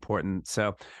that's really important.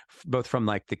 So both from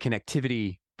like the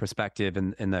connectivity perspective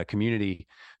and the community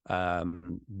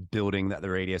building that the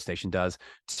radio station does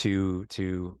to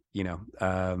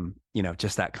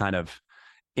just that kind of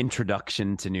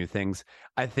introduction to new things.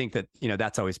 I think that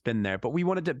that's always been there, but we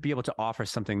wanted to be able to offer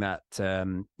something that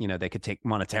they could take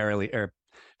monetarily or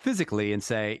physically and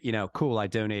say, cool, I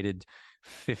donated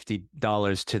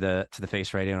 $50 to the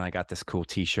Face Radio and I got this cool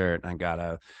T-shirt and I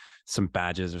got some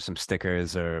badges or some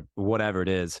stickers or whatever it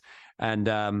is.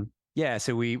 And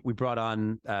so we brought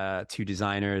on 2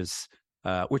 designers,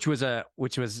 which was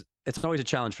it's always a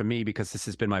challenge for me because this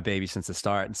has been my baby since the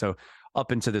start. And so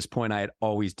up until this point, I had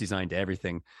always designed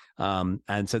everything.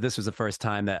 And so this was the first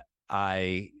time that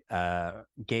I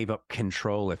gave up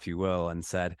control, if you will, and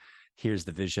said, here's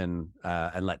the vision,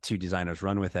 and let 2 designers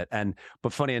run with it.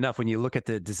 But funny enough, when you look at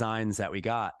the designs that we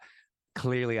got,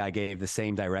 clearly I gave the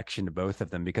same direction to both of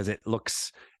them because it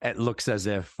looks as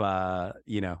if,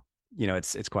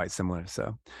 it's quite similar.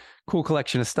 So cool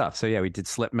collection of stuff. So yeah, we did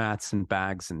slip mats and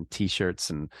bags and T-shirts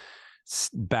and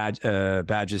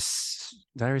badges.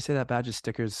 Did I already say that? Badges,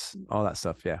 stickers, all that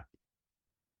stuff. Yeah.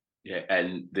 Yeah,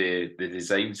 and the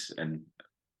designs, and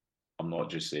I'm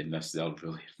not just saying this, they're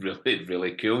really, really,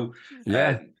 really cool.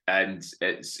 Yeah. And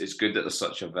it's good that there's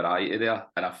such a variety there.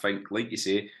 And I think, like you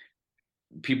say,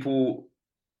 people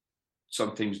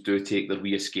sometimes do take their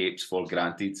wee escapes for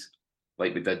granted.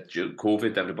 Like we did during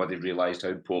COVID, everybody realised how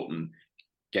important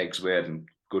gigs were and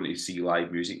going to see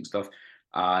live music and stuff.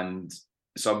 And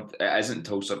it isn't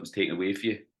until something's taken away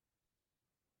from you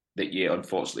that you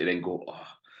unfortunately then go, oh,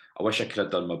 I wish I could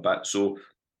have done my bit. So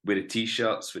with the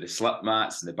T-shirts, with the slip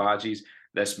mats and the badges,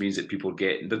 this means that people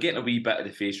they're getting a wee bit of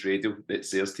the Face Radio that's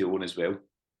theirs to own as well.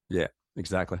 Yeah,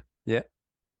 exactly. Yeah.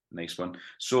 Nice one.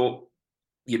 So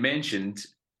you mentioned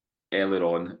earlier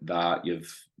on that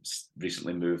you've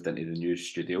recently moved into the new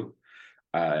studio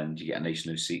and you get a nice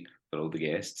new seat for all the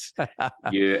guests.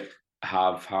 You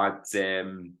have had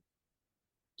some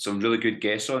really good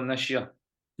guests on this year.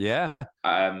 Yeah.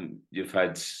 You've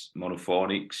had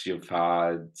Monophonics, you've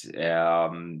had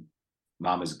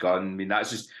Mama's Gun. I mean,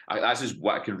 that's just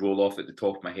what I can roll off at the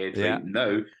top of my head right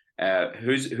now.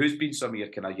 Who's been some of your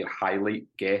highlight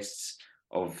guests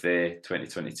of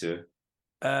 2022?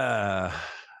 I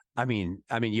mean,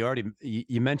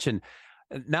 you mentioned.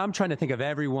 Now I'm trying to think of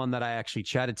everyone that I actually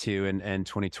chatted to in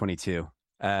 2022.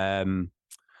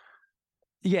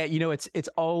 It's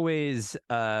always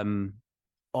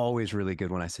really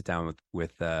good when I sit down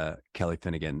with Kelly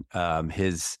Finnegan.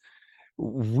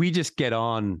 We just get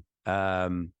on.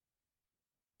 We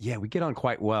get on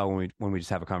quite well when we just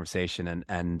have a conversation,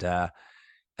 and so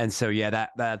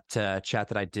that chat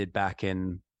that I did back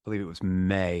in, I believe it was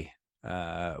May,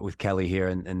 with Kelly here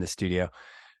in the studio.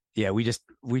 Yeah, we just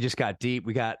got deep.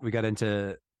 We got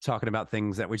into talking about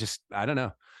things that we I don't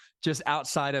know, just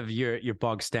outside of your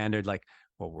bog standard, like,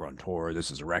 well, we're on tour, this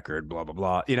is a record, blah blah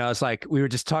blah. It's like we were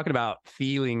just talking about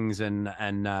feelings and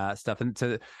stuff. And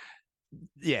so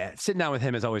sitting down with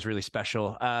him is always really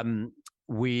special.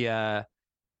 We had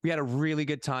a really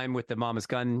good time with the Mama's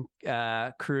Gun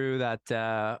crew that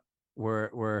that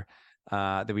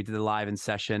we did the live in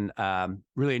session.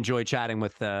 Really enjoyed chatting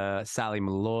with Sally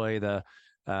Malloy, the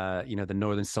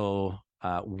Northern Soul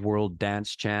world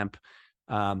dance champ.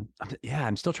 I'm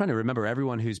still trying to remember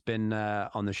everyone who's been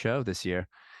on the show this year.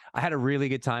 I had a really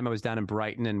good time. I was down in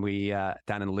Brighton and we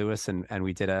down in Lewis and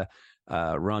we did a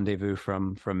rendezvous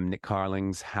from Nick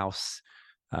Carling's house.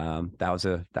 That was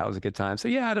a good time. So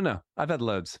yeah, I don't know. I've had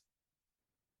loads.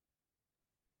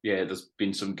 Yeah, there's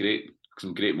been some great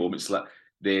moments. Like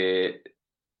the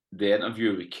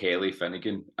interview with Kelly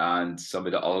Finnegan and some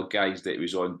of the other guys that he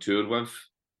was on tour with.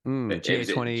 It was at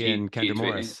GA20 and Kendra G20.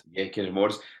 Morris. Yeah, Kendra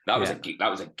Morris. That was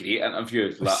a great interview.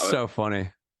 It was so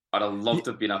funny. I'd have loved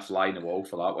to have been a fly in the wall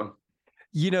for that one.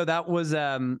 That was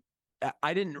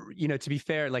I didn't, to be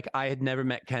fair, like I had never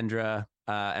met Kendra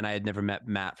and I had never met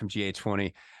Matt from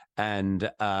GA20. And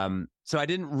so I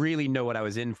didn't really know what I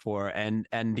was in for. And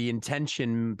the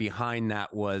intention behind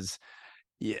that was,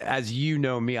 as you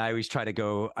know me, I always try to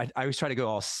go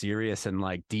all serious and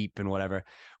like deep and whatever.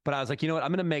 But I was like, you know what?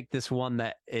 I'm going to make this one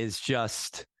that is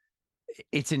just,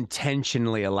 it's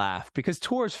intentionally a laugh, because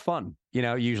tour's fun,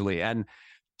 usually. And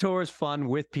tour's fun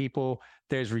with people.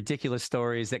 There's ridiculous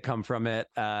stories that come from it.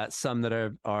 Some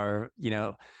that are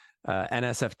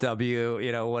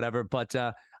NSFW, whatever. But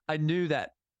I knew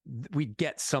that we'd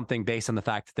get something based on the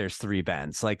fact that there's three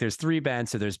bands. Like there's three bands,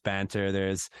 so there's banter,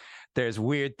 there's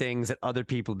weird things that other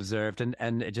people observed,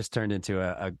 and it just turned into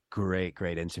a great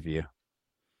interview.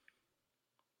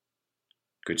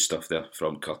 Good stuff there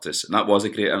from Curtis. And that was a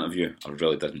great interview. I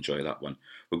really did enjoy that one.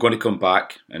 We're going to come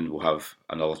back and we'll have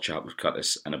another chat with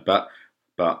Curtis in a bit,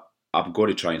 but I'm going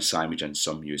to try and sandwich in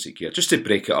some music here, just to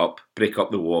break up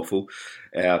the waffle.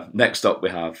 Next up,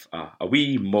 we have a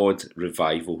wee mod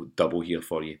revival double here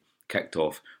for you, kicked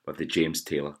off with the James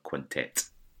Taylor Quintet.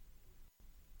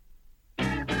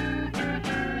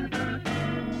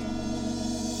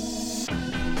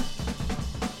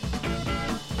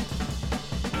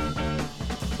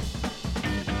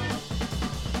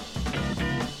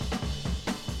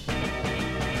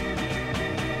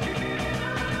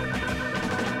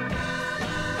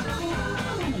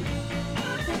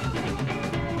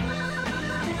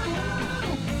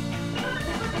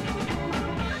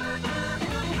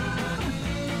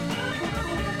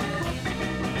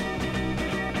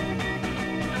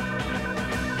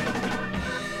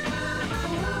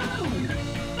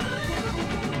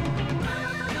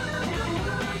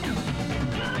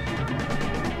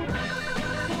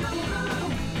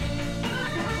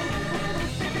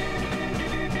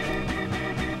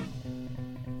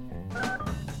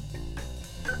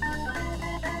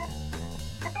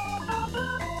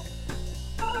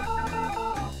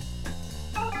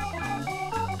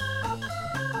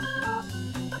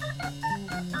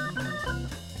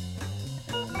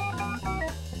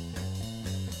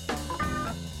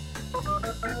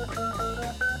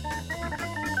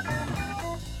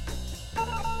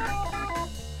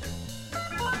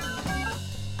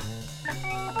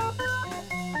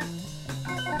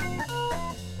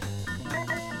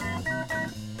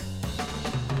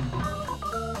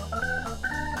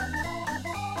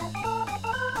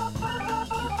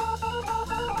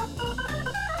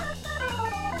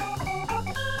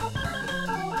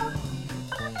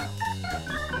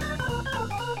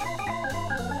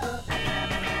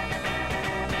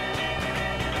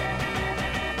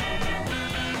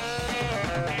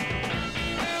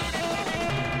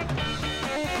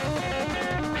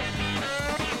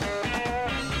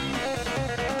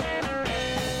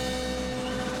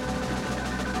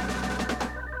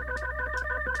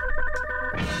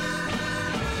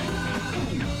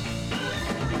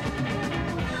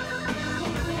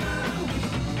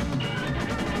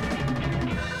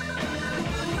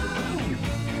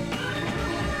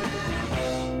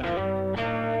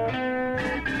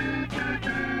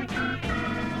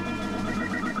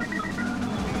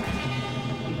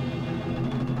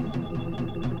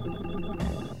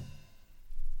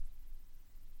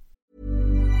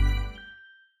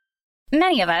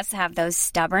 Many of us have those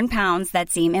stubborn pounds that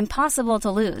seem impossible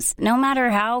to lose, no matter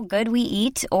how good we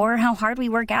eat or how hard we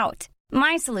work out.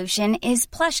 My solution is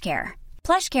PlushCare.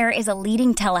 PlushCare is a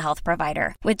leading telehealth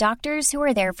provider with doctors who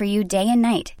are there for you day and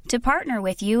night to partner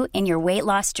with you in your weight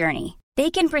loss journey. They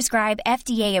can prescribe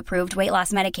FDA-approved weight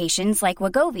loss medications like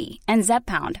Wegovy and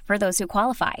Zepbound for those who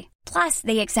qualify. Plus,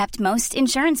 they accept most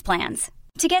insurance plans.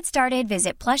 To get started,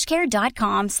 visit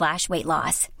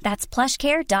plushcare.com/weightloss. That's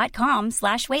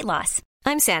plushcare.com/weightloss.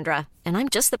 I'm Sandra, and I'm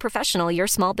just the professional your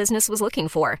small business was looking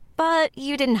for. But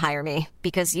you didn't hire me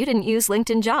because you didn't use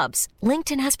LinkedIn Jobs.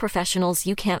 LinkedIn has professionals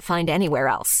you can't find anywhere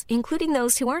else, including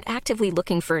those who aren't actively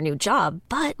looking for a new job,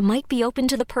 but might be open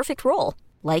to the perfect role,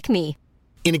 like me.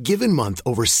 In a given month,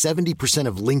 over 70%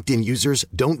 of LinkedIn users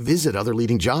don't visit other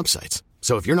leading job sites.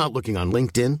 So if you're not looking on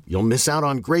LinkedIn, you'll miss out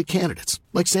on great candidates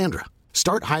like Sandra.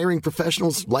 Start hiring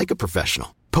professionals like a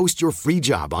professional. Post your free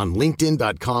job on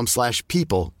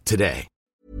linkedin.com/people today.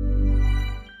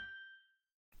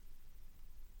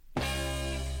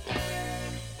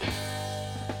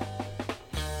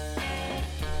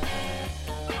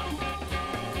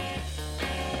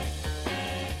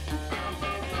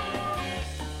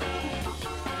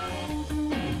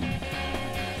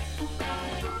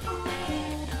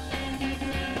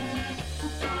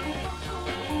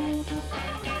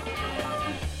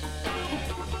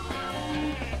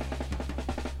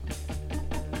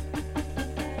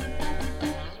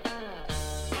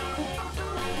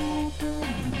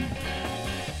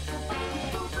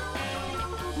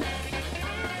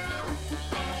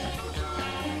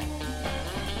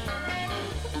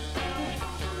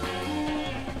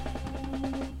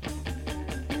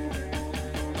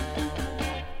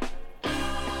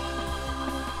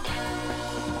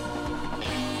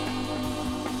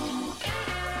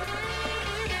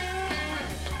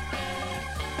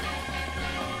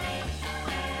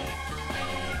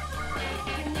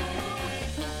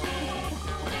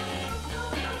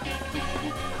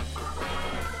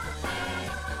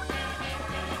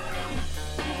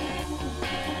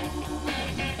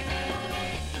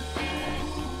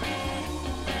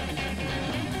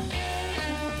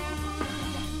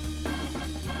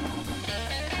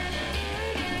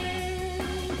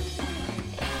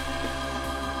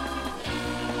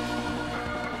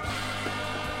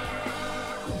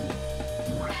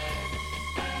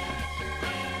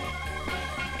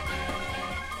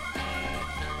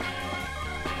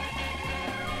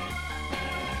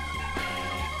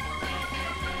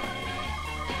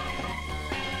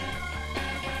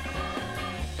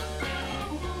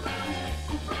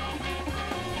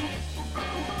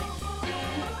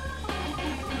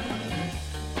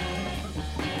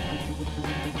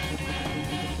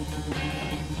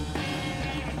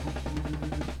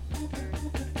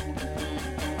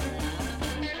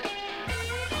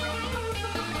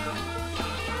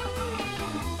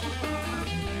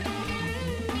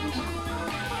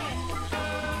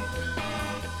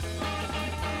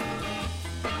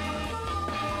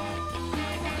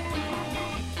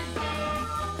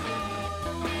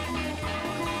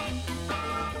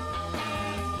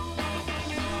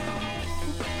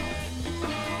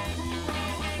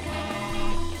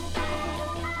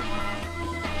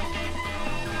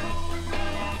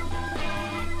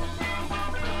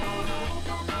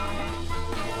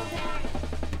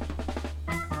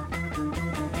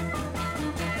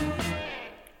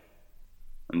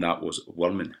 and that was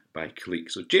Wormin by Cleek.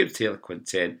 So James Taylor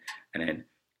Quintet, and then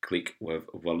Cleek with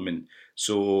Wormin.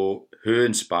 So who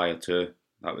inspired who?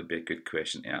 That would be a good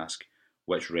question to ask.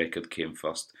 Which record came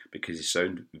first? Because they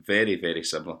sound very, very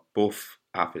similar. Both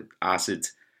acid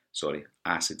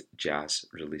jazz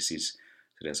releases.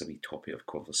 So there's a wee topic of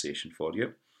conversation for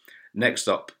you. Next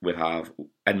up, we have,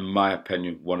 in my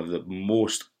opinion, one of the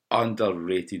most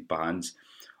underrated bands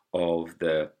of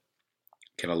the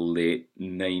kind of late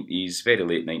 90s, very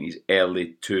late 90s,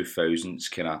 early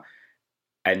 2000s kind of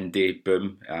indie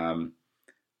boom.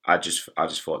 I just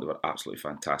thought they were absolutely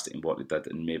fantastic in what they did,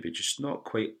 and maybe just not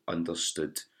quite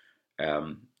understood.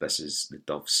 This is the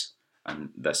Doves, and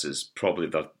this is probably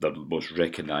their most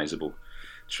recognisable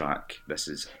track. This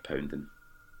is Poundin'.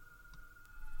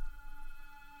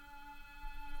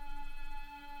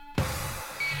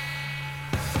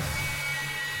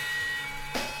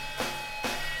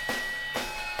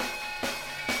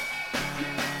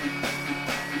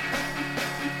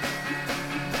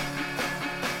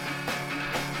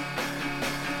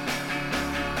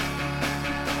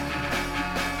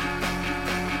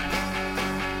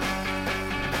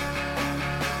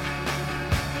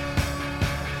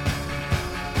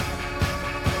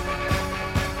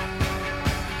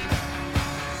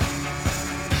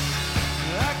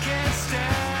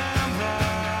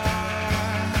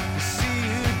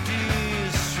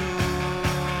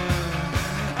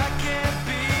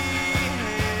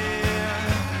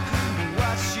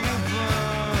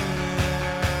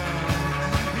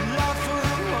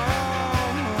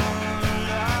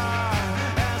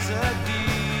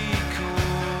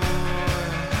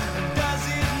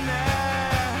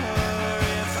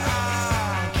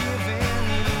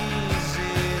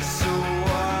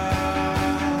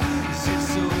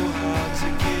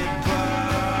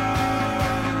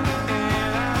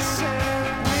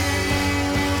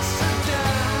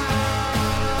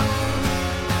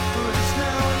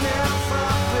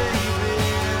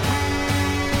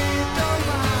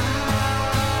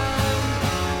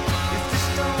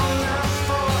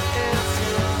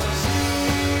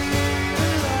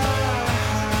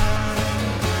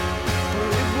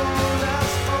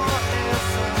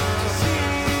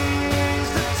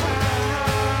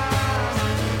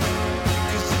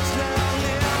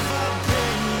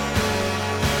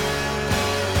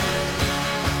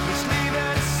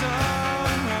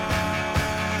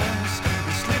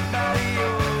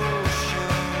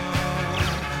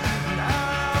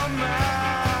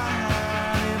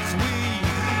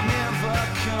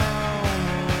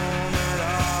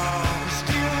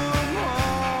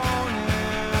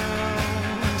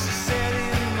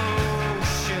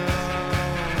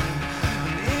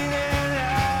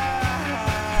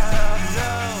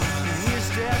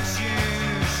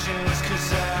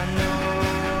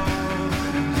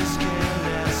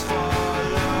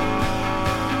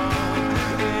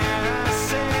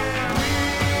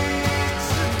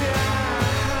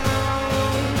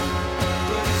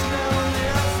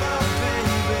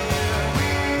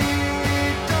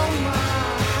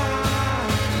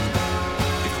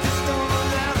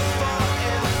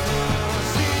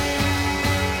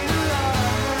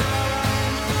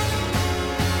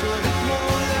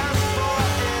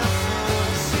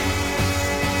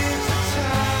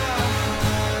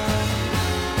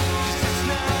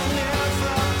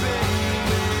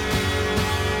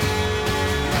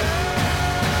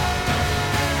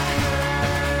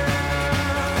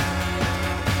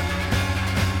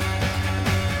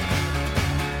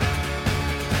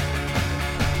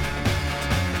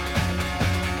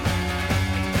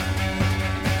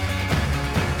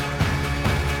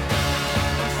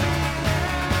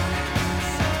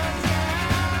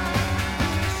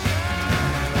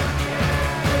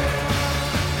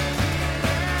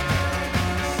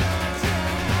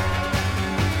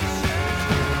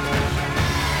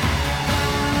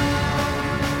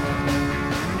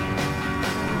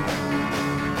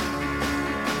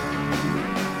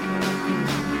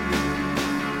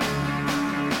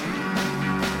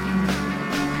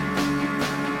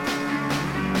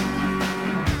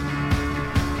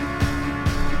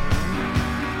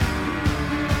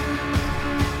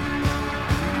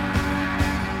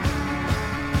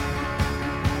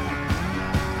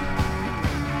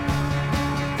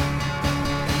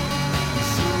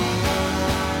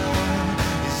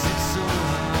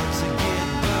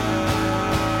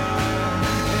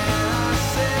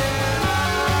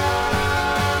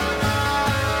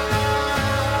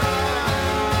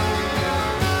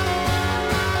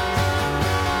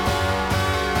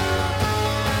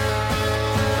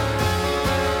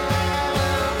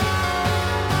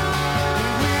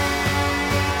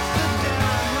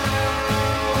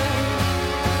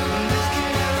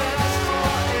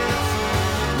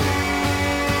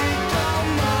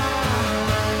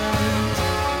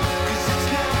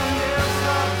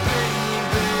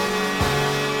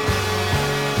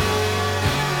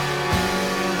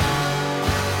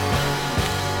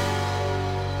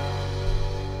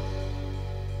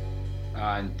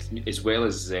 as well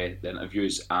as the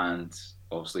interviews and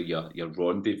obviously your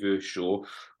rendezvous show,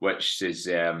 which is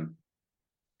you're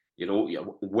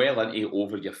well into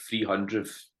over your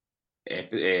 300th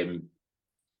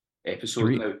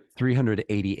episode now.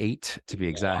 388 to be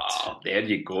exact. Wow, there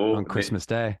you go. On Christmas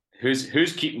Day.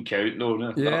 Who's keeping count?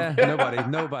 No. Yeah,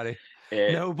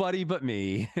 nobody but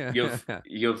me.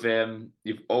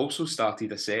 You've also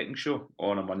started a second show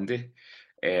on a Monday,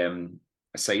 a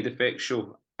side effects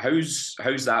show. How's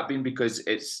that been? Because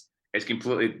it's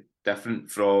completely different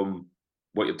from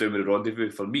what you're doing with the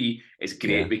rendezvous. For me, it's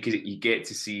great because you get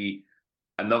to see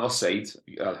another side,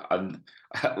 and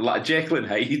like Jekyll and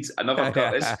Hyde, another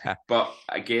Curtis. But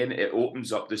again, it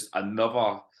opens up just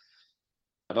another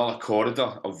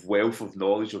corridor of wealth of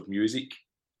knowledge of music.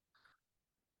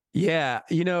 Yeah,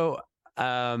 if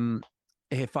I'm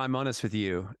honest with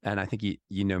you, and I think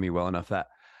you know me well enough that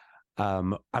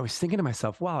I was thinking to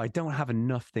myself, wow, I don't have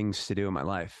enough things to do in my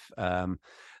life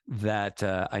that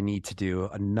I need to do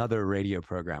another radio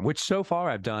program, which so far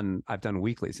I've done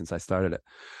weekly since I started it.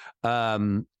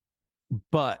 But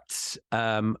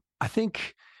I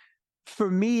think for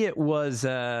me it was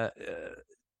I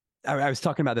was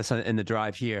talking about this in the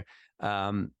drive here.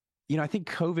 I think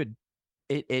COVID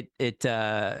there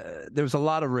was a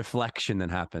lot of reflection that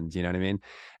happened, you know what I mean?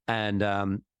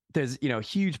 And there's,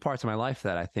 huge parts of my life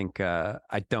that I think I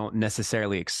don't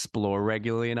necessarily explore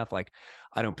regularly enough. Like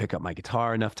I don't pick up my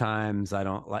guitar enough times. I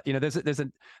don't like, there's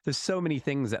so many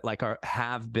things that like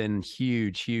have been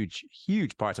huge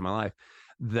parts of my life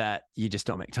that you just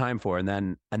don't make time for. And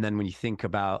then when you think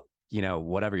about,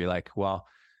 whatever, you're like, well,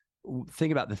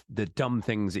 think about the dumb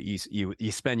things that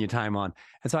you spend your time on.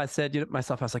 And so I said to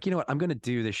myself, I was like, you know what, I'm going to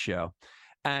do this show.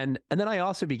 And then I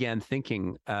also began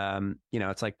thinking,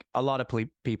 it's like a lot of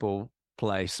people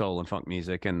play soul and funk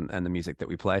music and the music that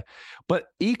we play, but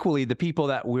equally the people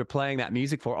that we're playing that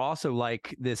music for also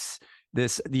like these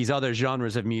other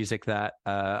genres of music that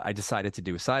I decided to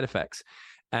do with Side Effects.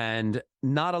 And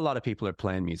not a lot of people are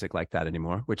playing music like that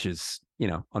anymore, which is,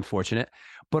 unfortunate.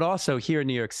 But also here in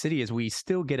New York City, is we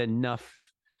still get enough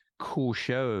cool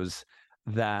shows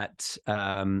that,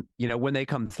 when they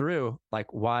come through,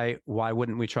 like why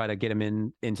wouldn't we try to get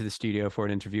them into the studio for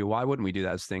an interview? Why wouldn't we do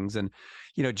those things? And,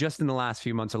 just in the last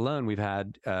few months alone, we've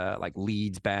had like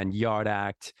Leeds band Yard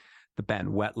Act, the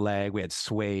band Wet Leg, we had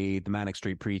Suede, the Manic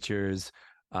Street Preachers.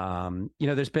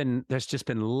 There's just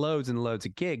been loads and loads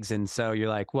of gigs. And so you're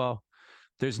like, well,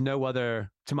 there's no other,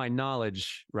 to my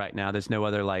knowledge right now, there's no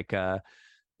other like,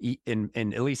 in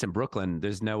at least in Brooklyn,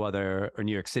 there's no other, or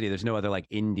New York City, there's no other like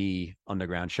indie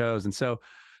underground shows. And so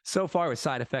far with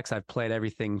Side Effects, I've played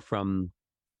everything from,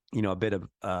 a bit of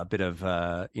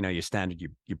your standard,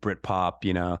 your Brit pop,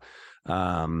 some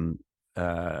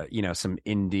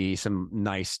indie, some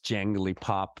nice jangly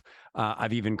pop.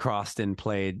 I've even crossed and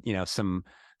played,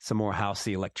 some more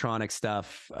housey electronic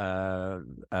stuff, bit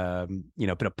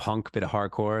of punk, bit of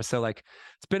hardcore. So like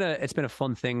it's been a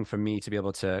fun thing for me to be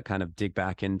able to kind of dig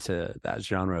back into that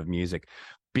genre of music,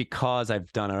 because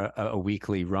I've done a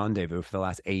weekly rendezvous for the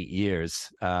last 8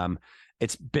 years.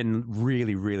 It's been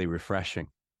really, really refreshing.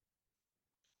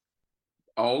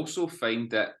 I also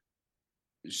find it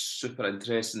super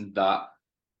interesting that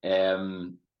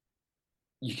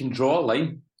you can draw a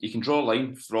line. You can draw a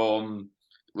line from,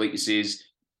 like you says,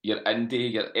 your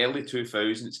indie, your early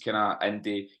 2000s kind of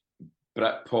indie,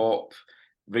 Britpop,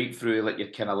 right through like your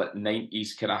kind of like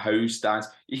 90s kind of house dance.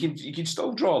 You can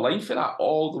still draw a line for that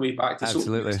all the way back to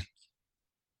absolutely soul.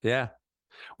 Yeah.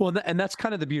 Well, and that's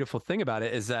kind of the beautiful thing about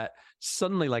it, is that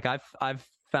suddenly like I've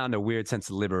found a weird sense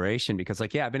of liberation, because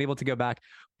like, yeah, I've been able to go back,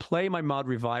 play my mod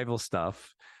revival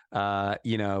stuff,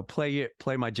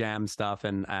 play my jam stuff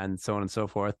and so on and so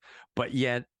forth, but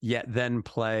yet then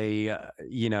play,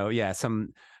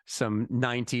 some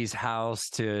 90s house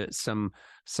to some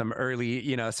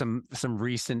early, some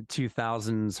recent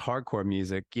 2000s hardcore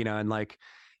music,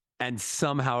 and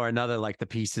somehow or another, like the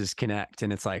pieces connect,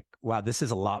 and it's like, wow, this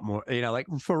is a lot more, like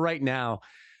for right now,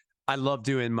 I love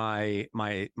doing my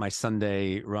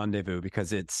Sunday rendezvous,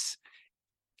 because it's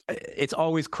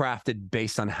always crafted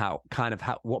based on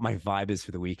what my vibe is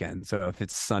for the weekend. So if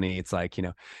it's sunny, it's like,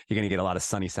 you're going to get a lot of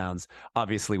sunny sounds.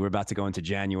 Obviously, we're about to go into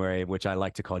January, which I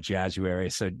like to call Jazzuary.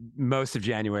 So most of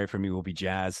January for me will be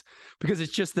jazz, because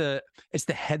it's just it's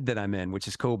the head that I'm in, which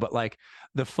is cool. But like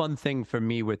the fun thing for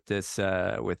me with this,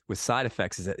 with Side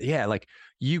Effects is that, yeah, like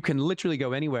you can literally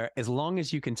go anywhere as long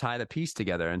as you can tie the piece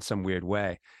together in some weird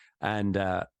way. And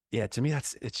yeah, to me,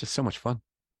 it's just so much fun.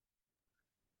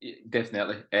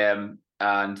 Definitely. And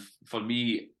for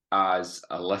me as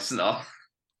a listener,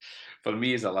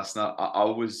 I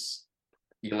always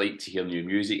you like to hear new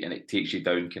music, and it takes you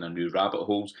down kind of new rabbit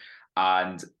holes.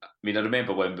 And I mean, I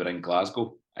remember when we were in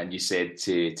Glasgow, and you said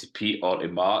to Pete or to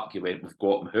Mark, you went, "We've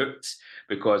got them hooked,"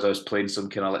 because I was playing some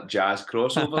kind of like jazz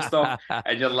crossover stuff,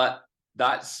 and you're like,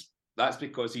 that's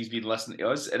because he's been listening to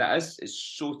us, and it's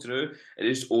so true. It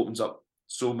just opens up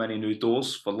so many new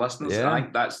doors for listeners. And I Yeah.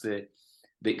 think that's the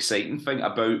exciting thing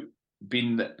about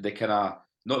being the kind of,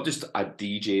 not just a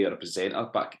DJ or a presenter,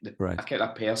 but Right. a kind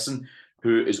of person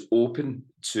who is open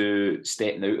to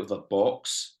stepping out of the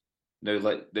box. Now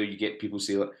you get people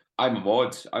say, like, "I'm a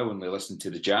mod. I only listen to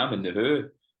the Jam and the Who,"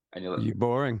 and you're like, You're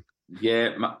boring.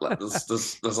 "Yeah, like,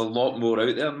 there's a lot more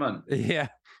out there, man." Yeah.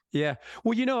 Yeah.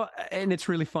 Well, and it's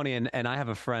really funny. And I have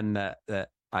a friend that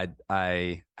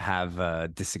I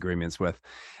have disagreements with.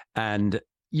 And,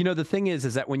 the thing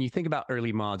is that when you think about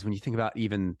early mods, when you think about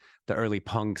even the early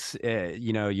punks,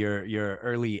 your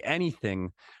early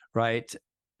anything, right?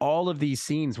 All of these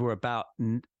scenes were about,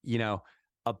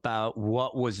 about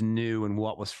what was new and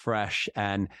what was fresh,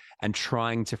 and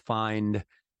trying to find,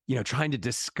 trying to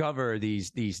discover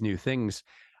these new things.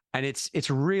 And it's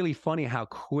really funny how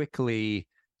quickly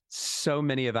so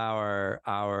many of our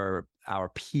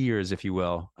peers, if you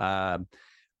will,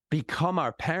 become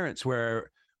our parents, where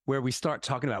we start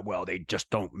talking about, well, they just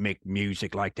don't make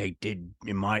music like they did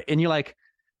and you're like,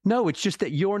 no, it's just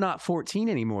that you're not 14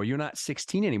 anymore, you're not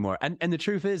 16 anymore. And the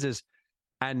truth is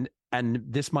and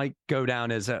this might go down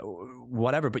as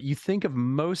whatever, but you think of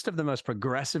most of the most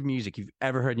progressive music you've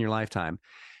ever heard in your lifetime,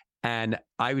 and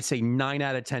I would say 9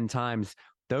 out of 10 times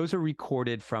those are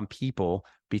recorded from people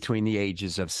between the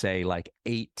ages of, say, like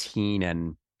 18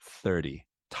 and 30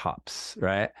 tops,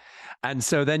 right? And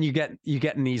so then you get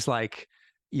in these, like,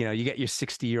 you get your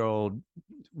 60-year-old,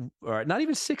 or not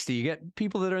even 60, you get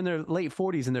people that are in their late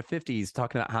 40s and their 50s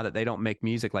talking about how that they don't make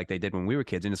music like they did when we were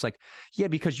kids. And it's like, yeah,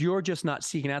 because you're just not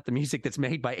seeking out the music that's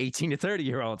made by 18 to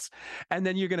 30-year-olds. And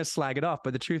then you're going to slag it off.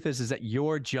 But the truth is that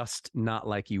you're just not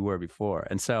like you were before.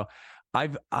 And so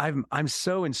I'm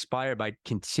so inspired by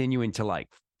continuing to, like,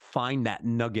 find that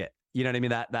nugget, you know what I mean?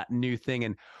 That new thing.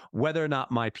 And whether or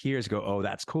not my peers go, oh,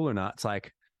 that's cool or not, it's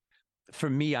like, for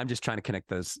me, I'm just trying to connect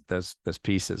those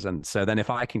pieces. And so then if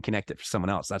I can connect it for someone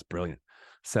else, that's brilliant.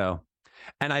 So,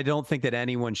 and I don't think that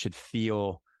anyone should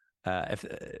feel, I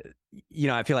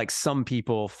feel like some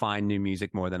people find new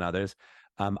music more than others.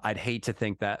 I'd hate to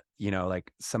think that,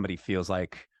 like somebody feels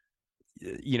like,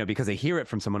 because they hear it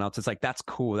from someone else, it's like, that's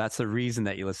cool. That's the reason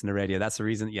that you listen to radio. That's the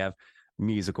reason that you have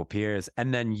musical peers.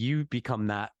 And then you become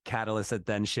that catalyst that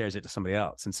then shares it to somebody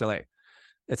else. And so, like,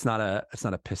 it's not a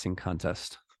pissing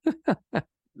contest.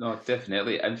 No,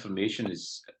 definitely. Information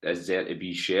is there to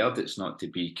be shared. It's not to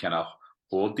be kind of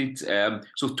hoarded.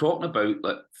 So talking about,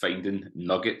 like, finding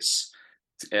nuggets,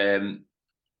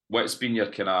 what's been your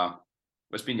top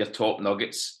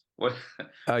nuggets? What?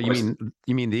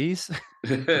 You mean these?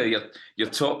 your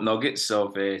top nuggets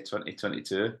of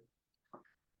 2022?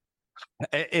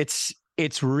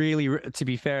 It's really, to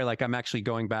be fair, like, I'm actually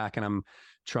going back and I'm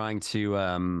trying to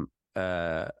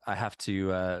I have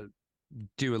to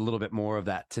do a little bit more of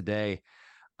that today.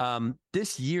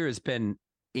 This year has been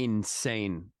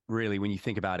insane, really, when you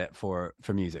think about it, for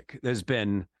music. It's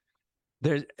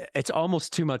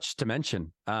almost too much to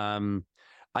mention.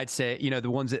 I'd say, the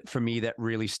ones that for me that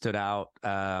really stood out,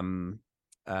 Robert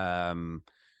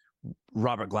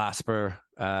Glasper,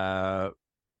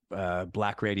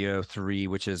 Black Radio 3,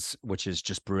 which is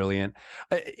just brilliant.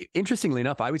 Interestingly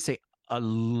enough, I would say a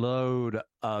load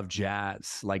of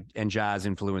jazz, and jazz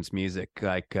influenced music,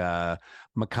 like Micaiah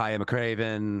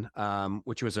McCraven,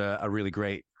 which was a really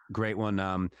great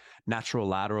one. Natural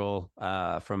Lateral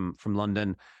from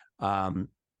London. I'm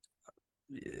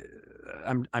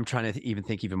trying to even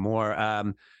think even more.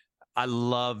 I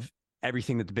love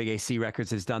everything that the Big AC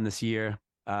Records has done this year.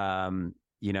 I mean,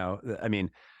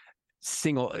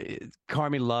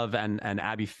 Carmi Love and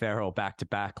Abby Farrell back to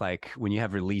back. Like, when you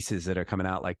have releases that are coming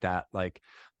out like that, like,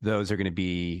 those are going to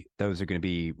be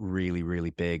really, really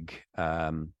big,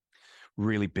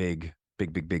 really big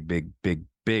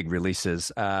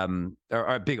releases,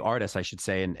 or big artists, I should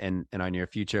say, in our near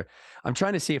future. I'm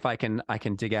trying to see if I can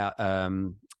dig out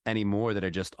any more that are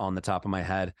just on the top of my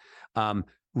head.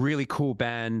 Really cool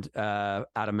band out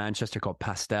of Manchester called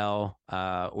Pastel,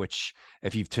 which,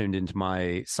 if you've tuned into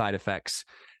my side effects,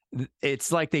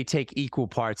 it's like they take equal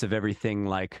parts of everything,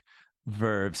 like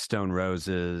Verve, Stone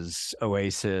Roses,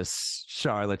 Oasis,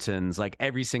 Charlatans, like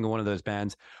every single one of those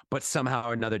bands, but somehow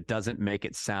or another doesn't make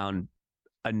it sound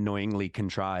annoyingly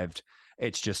contrived.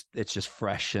 It's just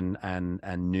fresh and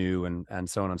new and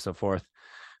so on and so forth.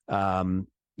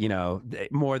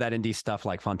 more of that indie stuff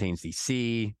like Fontaine's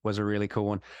DC was a really cool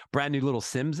one. Brand new Little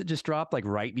Sims that just dropped like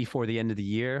right before the end of the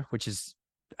year, which is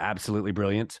absolutely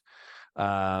brilliant.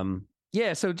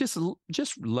 So just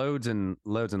loads and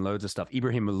loads of stuff.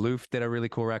 Ibrahim Malouf did a really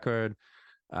cool record.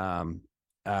 Domi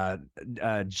and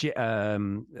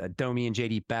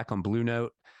JD Beck on Blue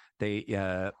Note.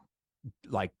 They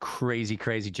like crazy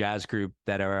jazz group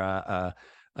that are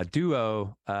a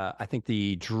duo. I think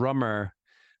the drummer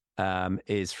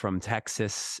is from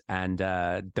Texas, and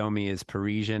Domi is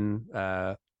Parisian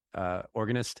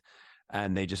organist,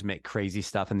 and they just make crazy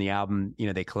stuff. In the album,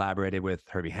 they collaborated with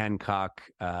Herbie Hancock,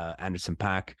 Anderson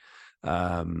 .Paak,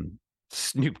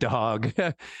 Snoop Dogg,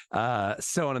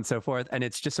 so on and so forth. And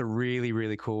it's just a really,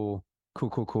 really cool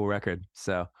record.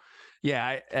 So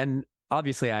yeah, and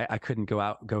obviously I couldn't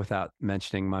go without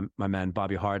mentioning my man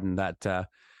Bobby Hardin, that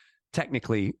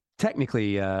technically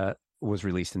was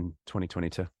released in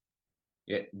 2022.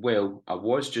 Yeah, well, I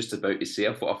was just about to say,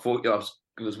 I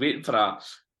was waiting for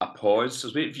a pause. I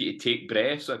was waiting for you to take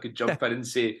breath so I could jump in and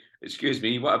say, "Excuse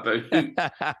me, what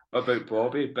about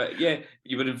Bobby?" But yeah,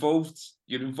 you're involved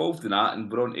in that, and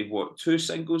we're on to what, 2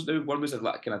 singles now? One was a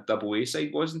like kind of double A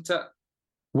side, wasn't it?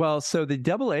 Well, so the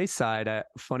double A side,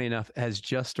 funny enough, has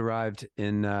just arrived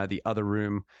in the other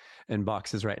room in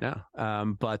boxes right now.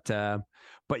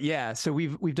 But yeah, so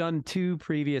we've done 2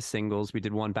 previous singles. We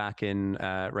did one back in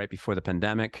right before the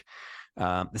pandemic.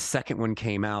 The second one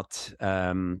came out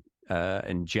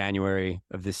in January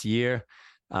of this year.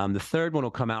 The third one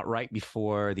will come out right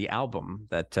before the album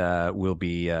that we'll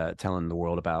be telling the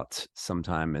world about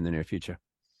sometime in the near future.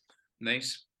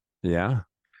 Nice. Yeah.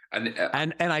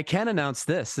 And I can announce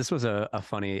this. This was a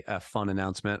fun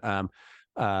announcement.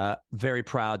 Very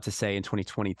proud to say in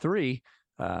 2023,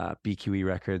 BQE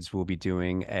Records will be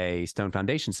doing a Stone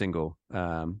Foundation single.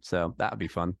 So that would be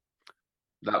fun.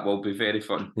 That will be very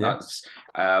fun. Yeah.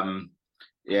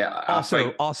 That's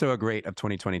also a great of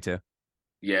 2022.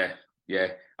 Yeah,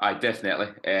 I definitely.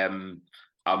 I'm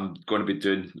going to be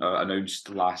doing announced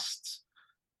last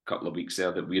couple of weeks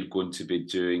there that we're going to be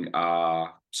doing a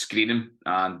screening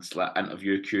and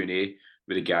interview Q&A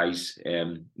with the guys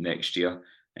next year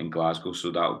in Glasgow. So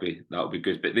that'll be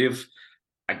good. But they've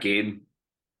again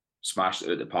smashed it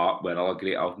out of the park with another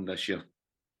great album this year.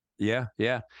 Yeah.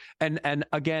 And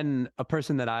again, a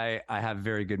person that I have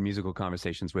very good musical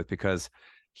conversations with, because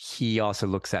he also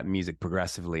looks at music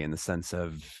progressively, in the sense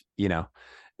of,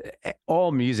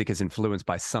 all music is influenced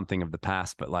by something of the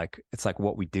past, but like, it's like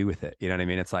what we do with it. You know what I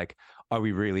mean? It's like, are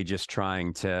we really just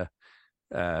trying to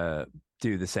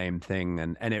do the same thing?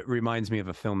 And it reminds me of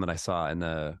a film that I saw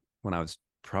when I was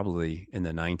probably in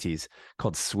the 90s,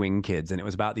 called Swing Kids. And it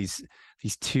was about these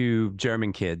 2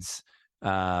 German kids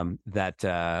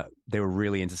that they were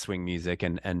really into swing music,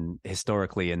 and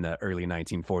historically in the early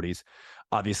 1940s,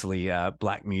 obviously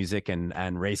black music and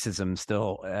racism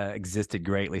still existed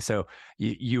greatly. So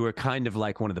you were kind of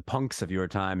like one of the punks of your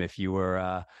time if you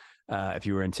were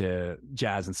into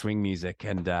jazz and swing music,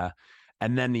 and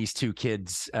then these 2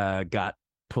 kids got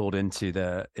pulled into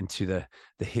the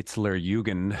Hitler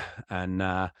Jugend, and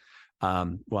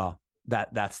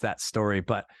that's that story.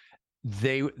 But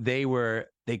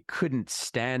they couldn't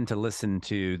stand to listen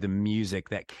to the music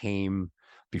that came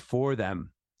before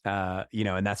them,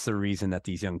 and that's the reason that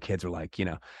these young kids were like,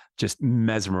 just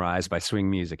mesmerized by swing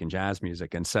music and jazz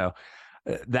music. And so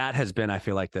that has been, I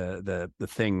feel like, the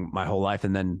thing my whole life.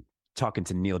 And then talking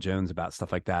to Neil Jones about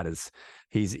stuff like that, is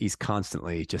he's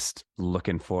constantly just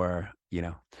looking for,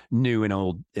 new and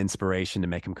old inspiration to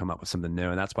make him come up with something new.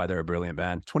 And that's why they're a brilliant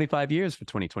band. 25 years for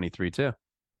 2023 too.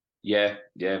 Yeah,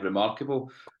 remarkable.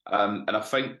 And I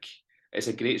think it's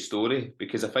a great story,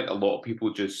 because I think a lot of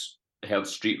people just heard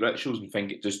Street Rituals and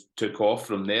think it just took off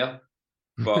from there.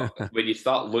 But when you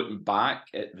start looking back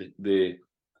at the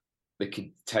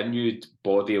continued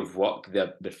body of work,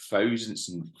 the thousands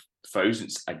and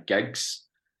thousands of gigs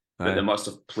that they must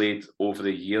have played over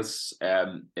the years,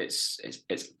 it's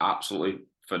absolutely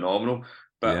phenomenal.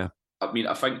 But yeah. I mean,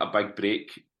 I think a big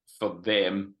break for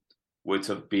them would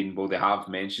have been, well, they have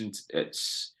mentioned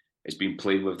it's been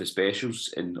playing with the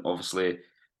specials, and obviously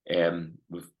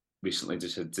we've recently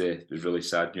just had the really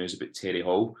sad news about Terry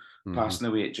Hall passing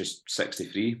away at just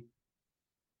 63.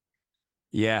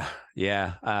 Yeah.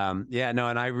 No,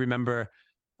 and I remember,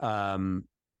 I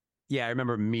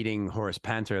remember meeting Horace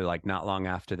Panter like not long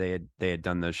after they had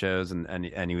done those shows,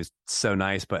 and he was so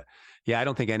nice. But yeah, I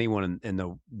don't think anyone in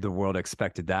the world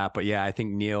expected that. But yeah, I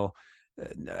think Neil,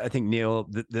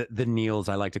 the Neils,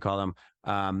 I like to call them.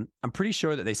 I'm pretty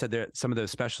sure that they said that some of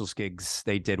those specials gigs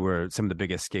they did were some of the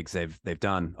biggest gigs they've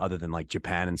done, other than like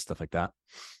Japan and stuff like that.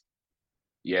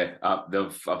 Yeah, I've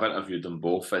interviewed them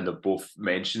both, and they've both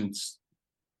mentioned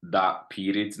that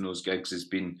period and those gigs has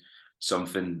been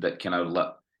something that kind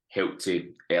of helped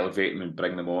to elevate them and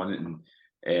bring them on.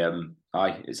 And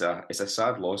it's a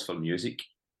sad loss for music.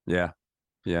 Yeah,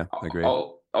 agreed.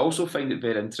 I also find it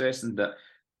very interesting that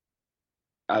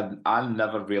I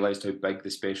never realised how big the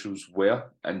specials were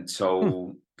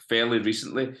until fairly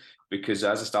recently, because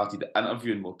as I started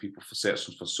interviewing more people for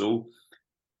Searching for Soul,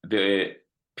 the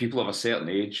people of a certain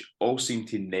age all seem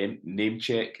to name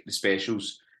check the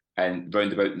specials and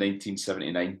round about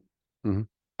 1979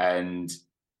 and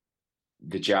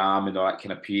the Jam and all that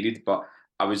kind of period. But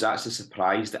I was actually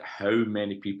surprised at how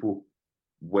many people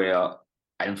were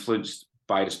influenced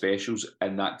by the specials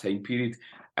in that time period.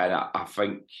 And I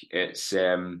think it's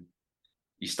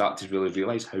you start to really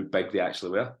realise how big they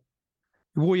actually were.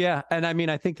 Well, yeah, and I mean,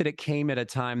 I think that it came at a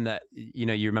time that you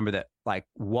remember that like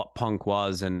what punk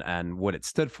was and what it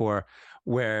stood for,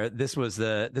 where this was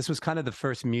kind of the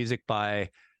first music by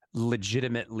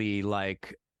legitimately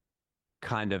like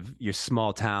kind of your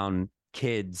small town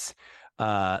kids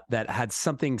that had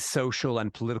something social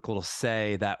and political to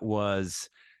say that was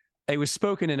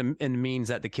spoken in a means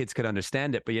that the kids could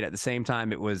understand it, but yet at the same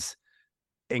time it was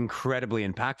incredibly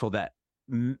impactful that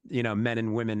men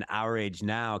and women our age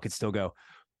now could still go,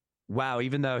 wow,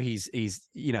 even though he's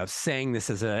saying this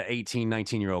as a 18,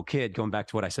 19-year-old kid, going back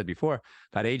to what I said before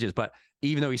about ages, but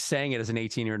even though he's saying it as an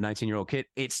 18 or 19-year-old kid,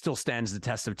 it still stands the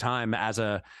test of time as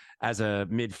a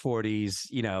mid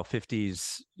 40s,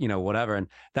 50s, whatever. And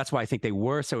that's why I think they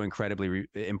were so incredibly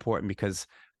important, because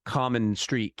common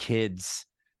street kids,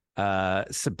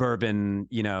 suburban,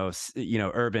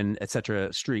 urban,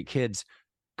 etc., street kids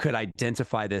could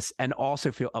identify this and also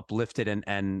feel uplifted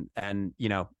and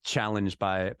challenged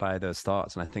by those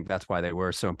thoughts. And I think that's why they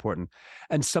were so important.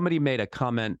 And somebody made a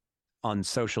comment on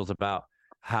socials about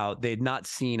how they'd not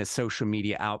seen a social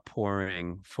media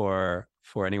outpouring for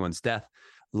anyone's death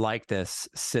like this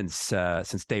since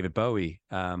David Bowie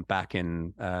back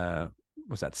in what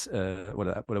would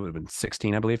have been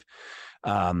 16, I believe.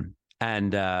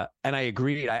 And I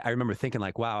agreed. I remember thinking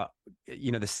like, wow,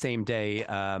 the same day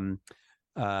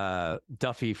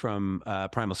Duffy from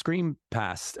Primal Scream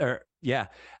passed,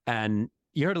 and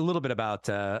you heard a little bit about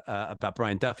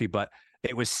Brian Duffy, but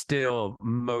it was still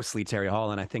mostly Terry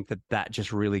Hall, and I think that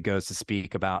just really goes to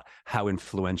speak about how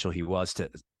influential he was to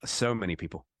so many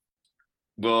people.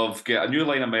 Well, I've got a new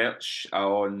line of merch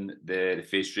on the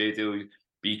Face Radio.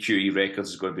 BQE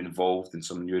Records is going to be involved in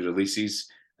some new releases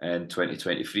in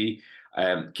 2023.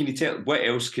 Can you tell what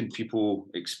else can people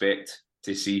expect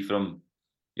to see from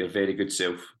your very good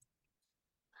self?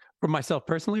 From myself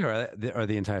personally, or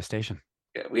the entire station?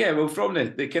 Yeah, well, from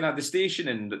the kind of the station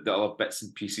and the other bits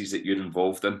and pieces that you're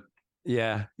involved in.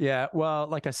 Yeah. Well,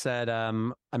 like I said, I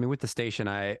mean, with the station,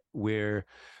 we're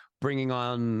bringing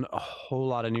on a whole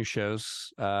lot of new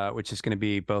shows, which is going to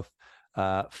be both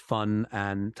fun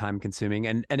and time consuming.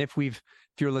 And if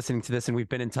you're listening to this and we've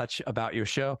been in touch about your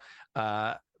show,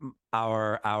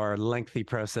 our lengthy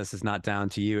process is not down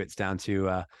to you. It's down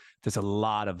to there's a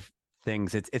lot of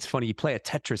things. It's funny. You play a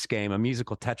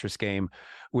musical Tetris game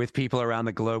with people around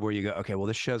the globe where you go, okay, well,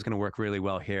 this show's going to work really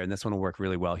well here, and this one will work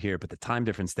really well here, but the time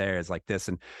difference there is like this,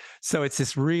 and so it's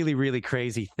this really, really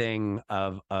crazy thing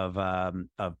of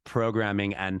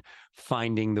programming and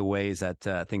finding the ways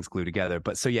that things glue together.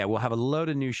 But so yeah, we'll have a load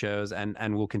of new shows,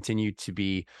 and we'll continue to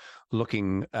be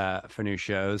looking for new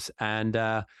shows,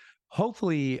 and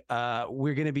hopefully,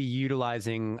 we're going to be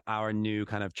utilizing our new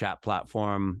kind of chat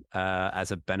platform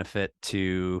as a benefit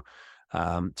to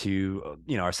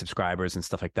our subscribers and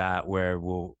stuff like that, where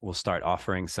we'll start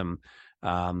offering some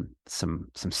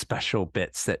special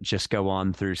bits that just go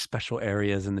on through special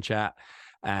areas in the chat,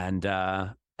 and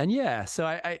yeah. So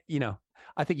I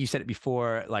think you said it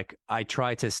before. Like, I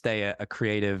try to stay a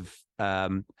creative.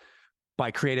 By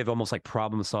creative, almost like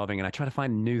problem solving, and I try to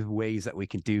find new ways that we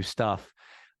can do stuff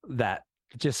that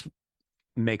just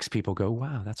makes people go,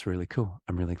 wow, that's really cool.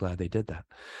 I'm really glad they did that.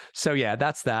 So yeah,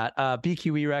 that's that.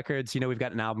 BQE Records, we've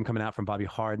got an album coming out from Bobby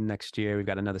Hardin next year. We've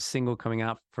got another single coming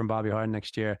out from Bobby Hardin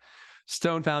next year.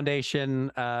 Stone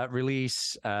Foundation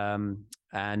release, and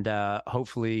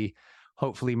hopefully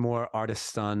more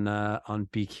artists on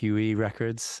BQE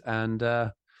Records. And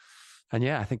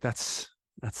yeah, I think that's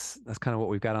kind of what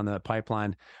we've got on the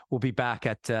pipeline. We'll be back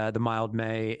at the Mild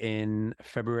May in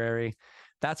February.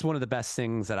 That's one of the best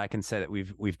things that I can say that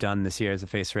we've done this year as a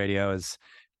Face Radio, is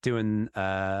doing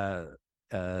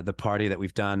the party that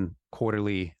we've done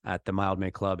quarterly at the Mild May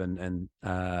Club and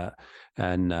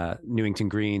Newington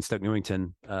Green, Stoke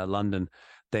Newington, London.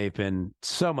 They've been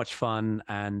so much fun,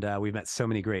 and we've met so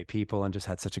many great people and just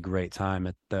had such a great time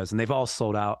at those. And they've all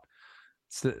sold out.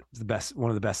 It's the best, one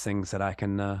of the best things that I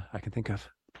can think of.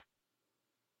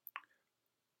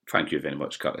 Thank you very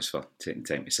much, Curtis, for taking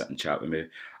time to sit and chat with me.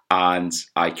 And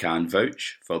I can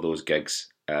vouch for those gigs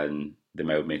in the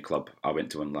Mildmay Club. I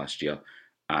went to one last year,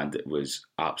 and it was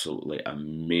absolutely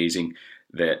amazing.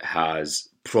 That has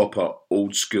proper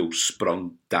old school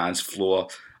sprung dance floor.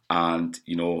 And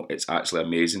you know, it's actually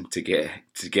amazing to get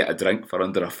a drink for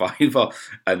under a fiver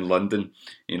in London.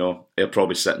 You know, they're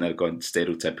probably sitting there going,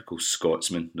 stereotypical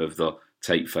Scotsman with their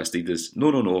tight-fisted.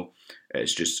 No.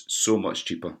 It's just so much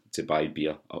cheaper to buy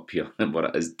beer up here than what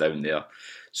it is down there.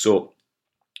 So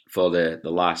for the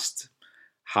last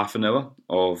half an hour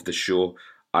of the show,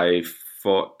 I've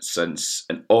thought, since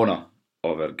in honour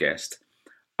of our guest,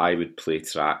 I would play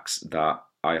tracks that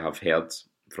I have heard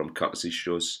from Curtis's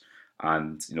shows.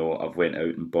 And, you know, I've went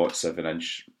out and bought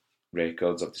 7-inch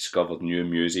records. I've discovered new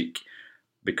music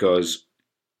because,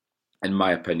 in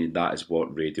my opinion, that is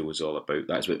what radio is all about.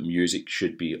 That is what music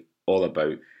should be all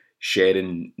about.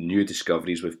 Sharing new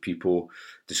discoveries with people,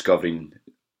 discovering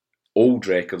old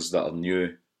records that are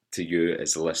new to you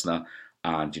as a listener,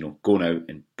 and, you know, going out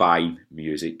and buying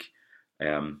music.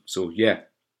 So, yeah,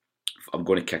 I'm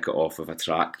going to kick it off with a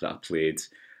track that I played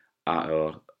at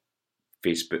our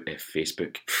Face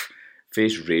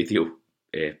Radio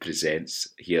Presents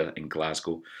here in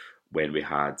Glasgow when we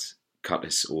had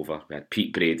Curtis over, we had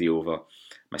Pete Brady over,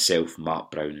 myself, Mark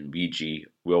Brown and Weegee.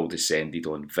 We all descended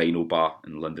on Vinyl Bar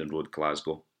in London Road,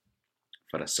 Glasgow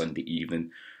for a Sunday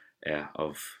evening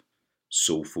of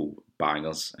soulful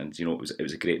bangers, and you know, it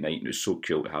was a great night, and it was so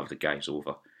cool to have the guys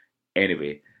over.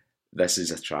 Anyway, this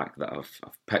is a track that I've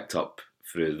picked up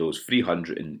through those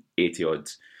 380 odd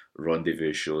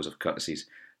rendezvous shows of Curtis's.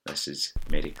 This is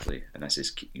Mary Clay, and this is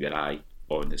Keep Your Eye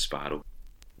on the Sparrow.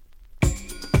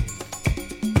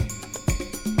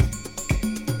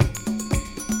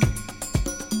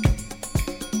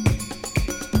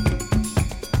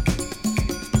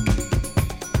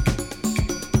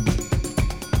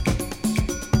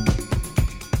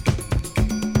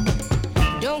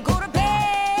 Don't go to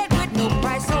bed with no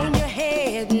price on your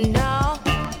head, no.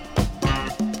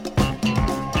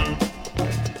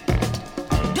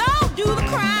 Don't do the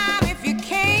crime if you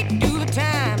can't do the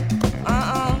time.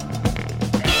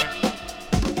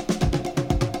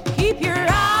 Keep your eye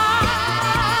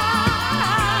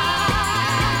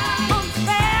on the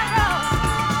sparrow.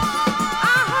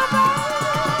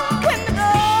 When the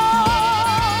going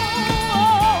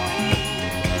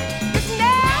is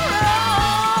narrow.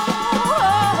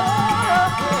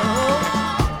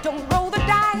 Don't roll the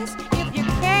dice if you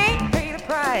can't pay the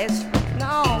price.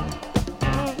 No,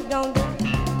 don't do it.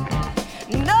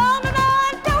 No,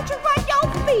 don't you run your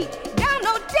feet down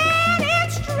no dead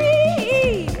end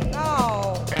street. No.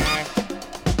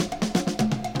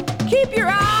 Keep your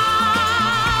eye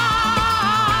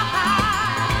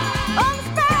on the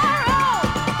sparrow.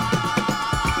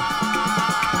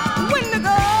 When the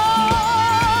going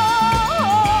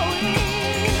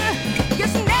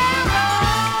gets narrow.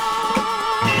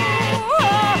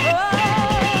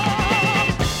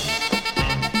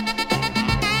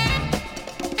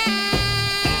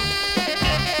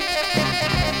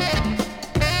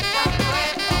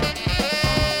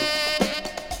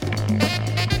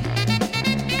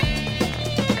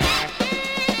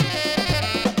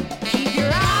 Keep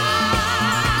your eye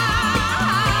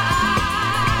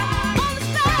on the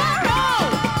sparrow.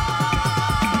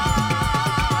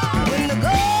 When the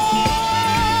going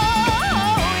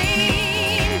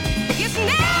gets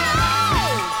narrow.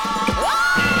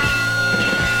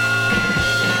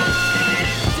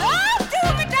 Don't do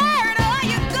me dirt or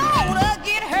you're gonna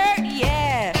get hurt,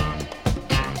 yeah.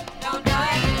 Don't do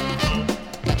it.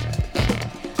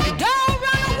 Don't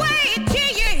run away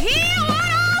till you hear what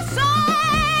I say.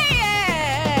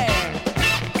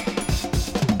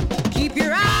 Keep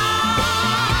your eye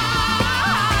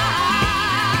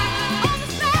on the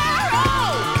sparrow.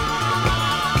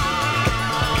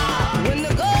 When the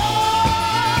going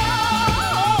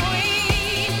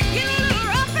get a little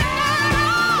rough and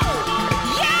narrow.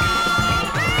 Yeah,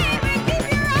 baby, keep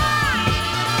your eye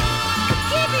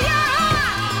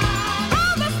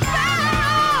on the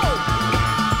sparrow.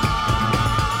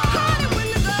 Honey, when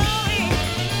the going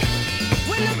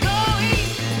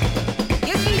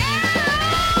gets narrow.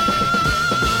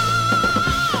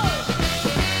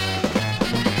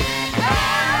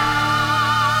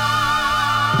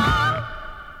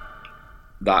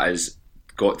 That has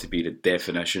got to be the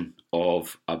definition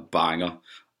of a banger.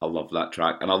 I love that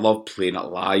track, and I love playing it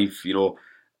live. You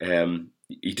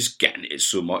you just get into it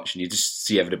so much, and you just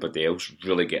see everybody else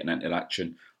really getting into that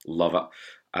tune. Love it.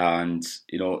 And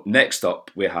next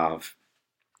up we have,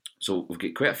 so we've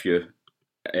got quite a few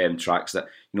tracks that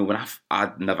when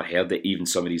I'd never heard of even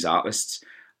some of these artists,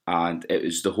 and it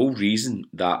was the whole reason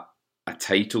that I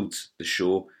titled the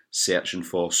show Searching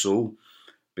for Soul,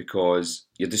 because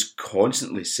you're just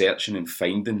constantly searching and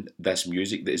finding this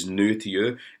music that is new to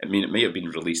you. I mean, it may have been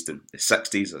released in the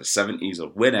 60s or the 70s or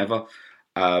whenever.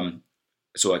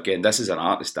 So again, this is an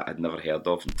artist that I'd never heard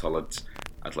of until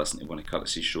I'd listened to one of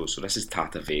Curtis's shows. So this is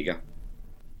Tata Vega.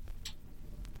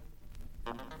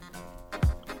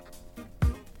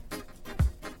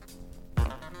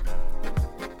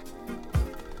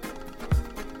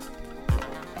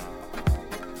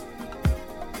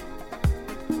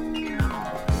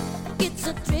 It's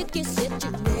a tricky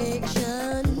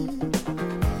situation.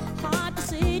 Hard to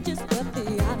say just what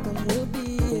the outcome will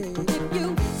be. If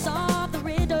you solve the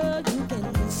riddle, you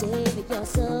can save your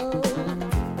soul.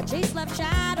 A chase left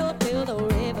shadow till the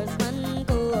rivers run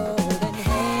cold. And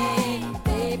hey,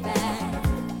 baby,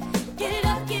 get it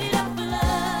up for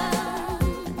love.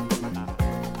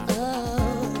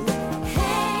 Oh,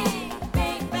 hey,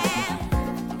 baby,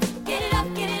 get it up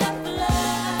for love.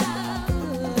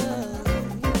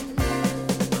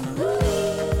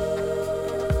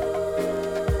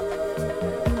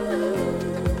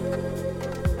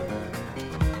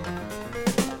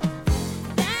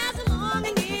 There's a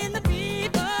longing in the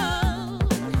people.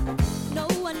 No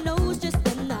one knows just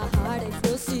when the heartache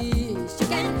will cease. You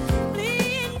can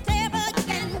flee in terror, you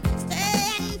can stay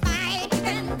and fight, you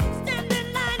can stand in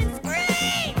line and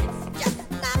scream. It's just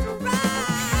not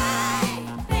right,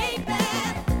 baby.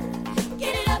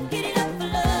 Get it up for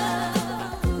love.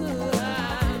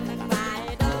 And why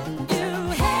don't you,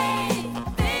 hey,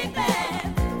 baby,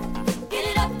 get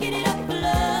it up for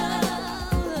love.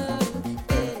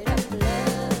 Get it up for love.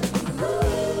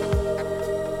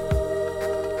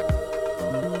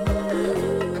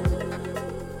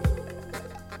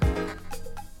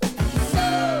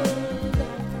 Sold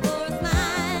for a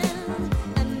smile,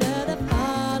 another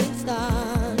falling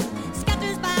star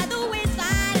scatters by the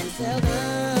wayside, and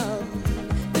seldom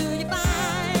do you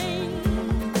find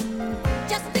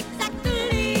just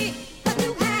exactly what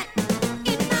you had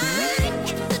in mind.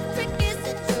 It's a tricky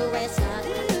situation.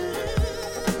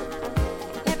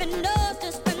 Heaven knows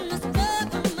just when the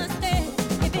struggle must end.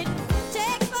 If it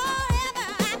takes forever,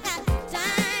 I've got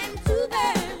time to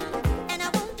burn, and I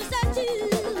won't desert you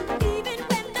even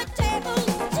when the tables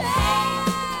turn.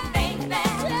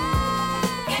 Baby,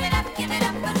 give it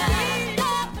up for love.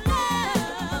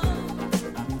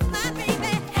 My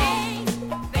baby, hey,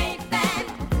 baby,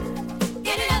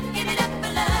 get it up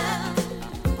for love.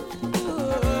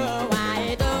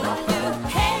 Why don't you,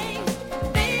 hey,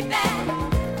 baby,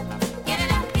 get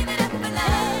it up for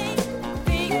love,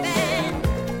 baby.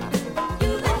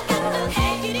 You have got to,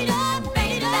 hey, get it up,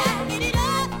 baby, get it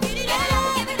up, give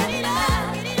it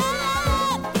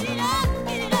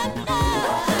up,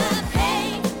 love. Hey,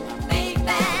 baby,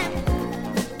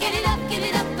 get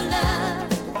it up for love.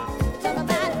 Talk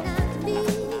about it not me.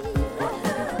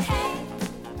 Hey,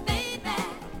 baby,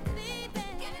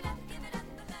 get it up for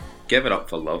love. Give It Up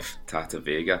for Love, Tata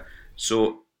Vega.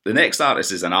 So the next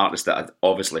artist is an artist that I'd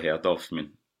obviously heard of. I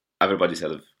mean, everybody's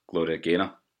heard of Gloria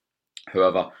Gaynor.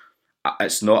 However,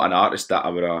 it's not an artist that I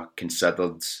would have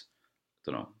considered,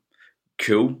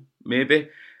 cool, maybe.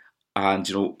 And,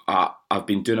 I've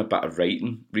been doing a bit of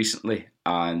writing recently,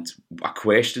 and a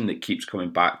question that keeps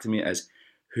coming back to me is,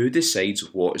 who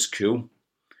decides what is cool?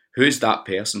 Who's that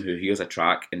person who hears a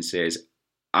track and says,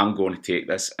 I'm going to take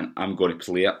this and I'm going to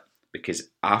play it because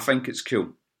I think it's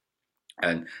cool?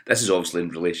 And this is obviously in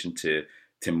relation to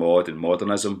mod and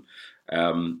modernism.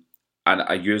 And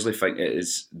I usually think it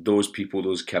is those people,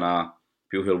 those kind of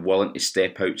people who are willing to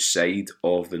step outside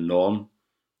of the norm,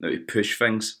 to push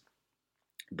things,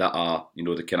 that are,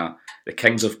 the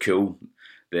kings of cool,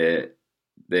 the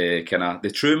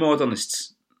true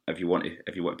modernists, if you want to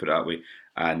put it that way.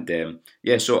 And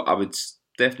so I would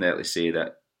definitely say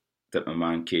that my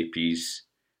man KP's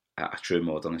a true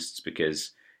modernist,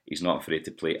 because he's not afraid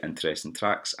to play interesting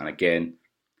tracks. And again,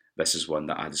 this is one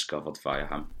that I discovered via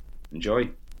him. Enjoy.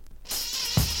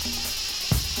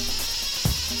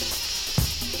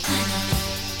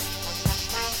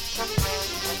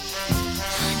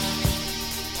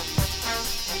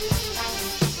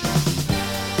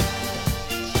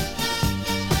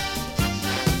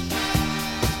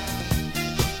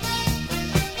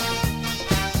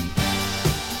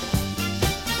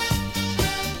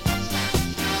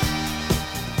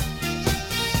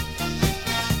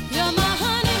 You're my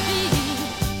honeybee.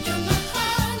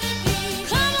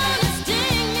 Come on and stay.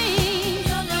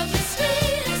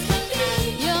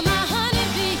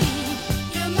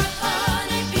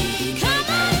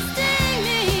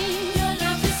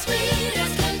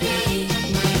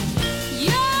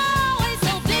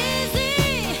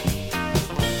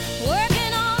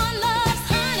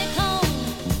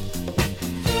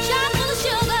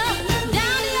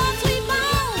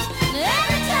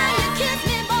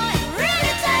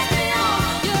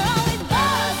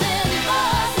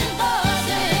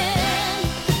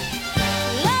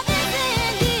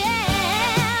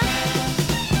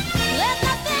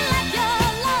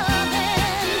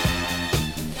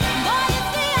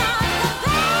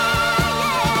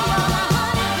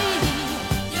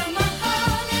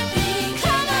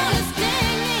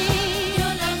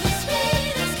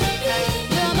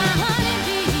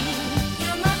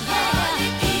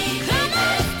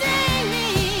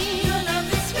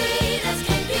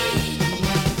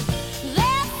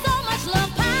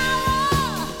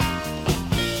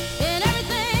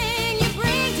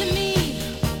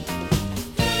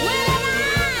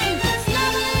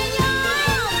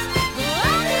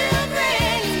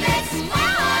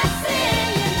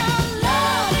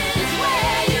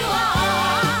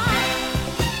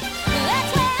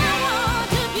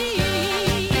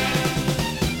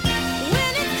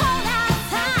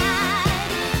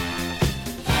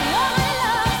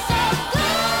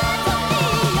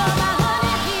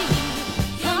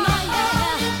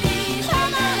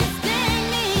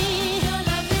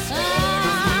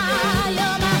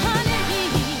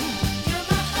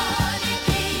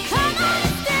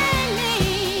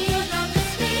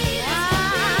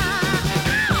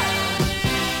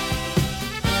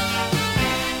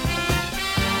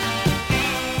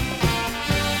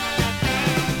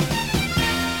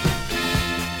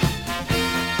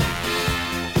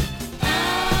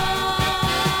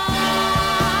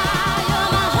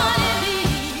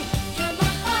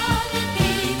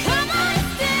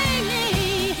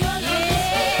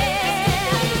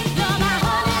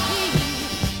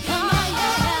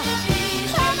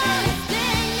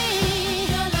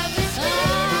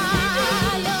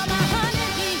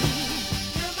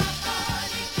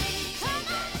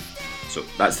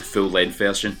 that's the full length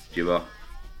version you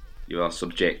were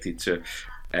subjected to.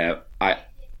 I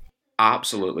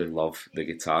absolutely love the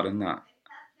guitar in that,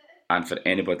 and for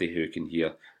anybody who can hear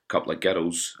a couple of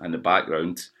girls in the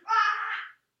background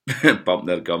bump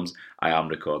their gums, I am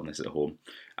recording this at home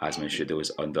as my studio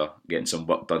is under getting some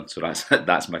work done. So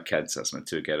that's my kids, that's my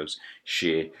two girls,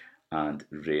 Shay and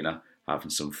Raina, having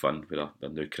some fun with their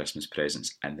new Christmas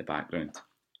presents in the background.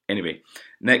 Anyway,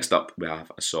 next up we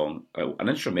have a song, an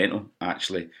instrumental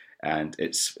actually, and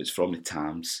it's from the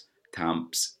Tamps,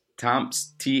 Tamps,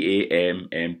 Tamps,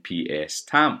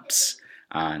 Tamps,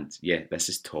 and yeah, this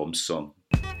is Tom's song.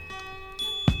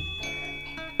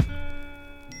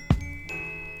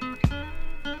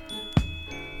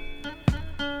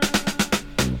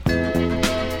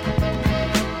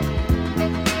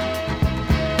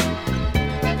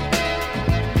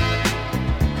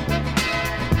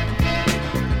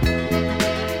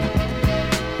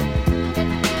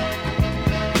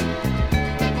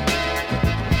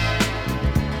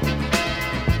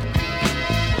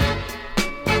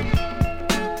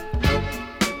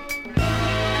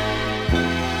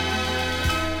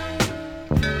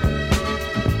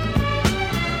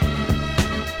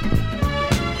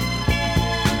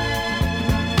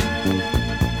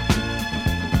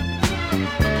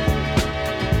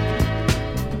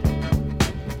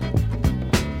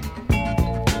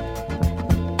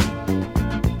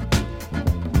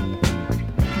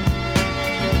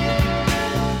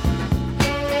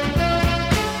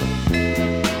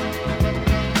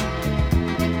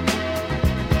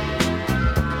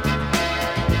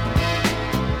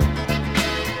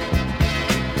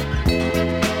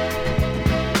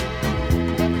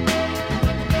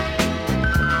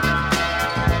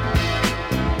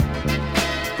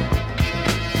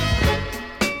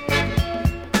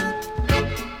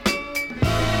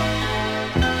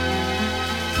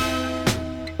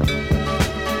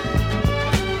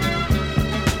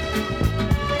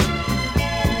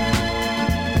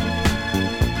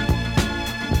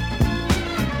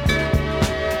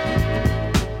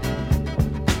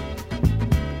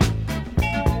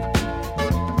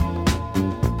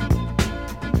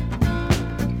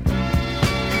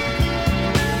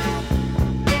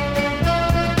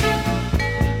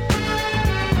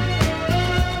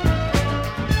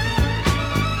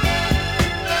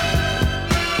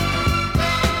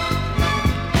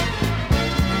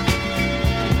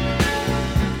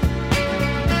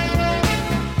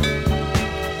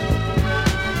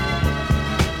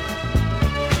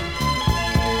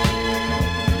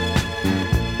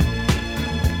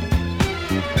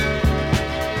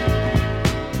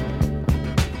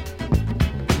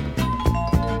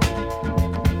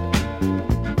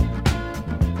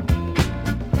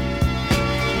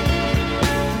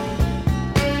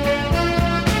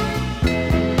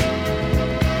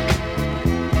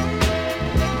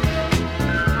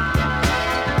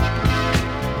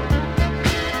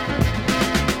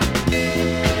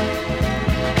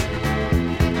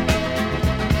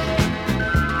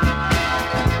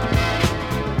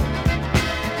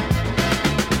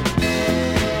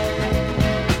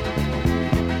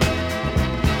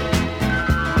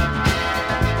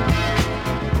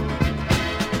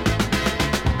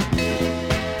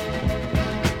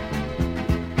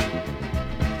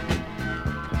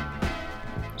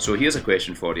 So here's a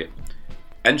question for you.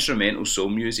 Instrumental soul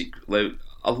music, like,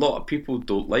 a lot of people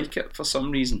don't like it for some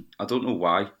reason. I don't know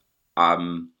why.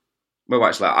 Well,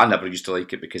 actually, I never used to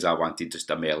like it because I wanted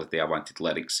just a melody, I wanted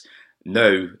lyrics.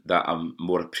 Now that I'm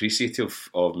more appreciative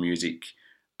of music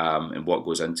and what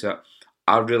goes into it,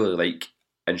 I really like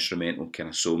instrumental kind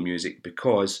of soul music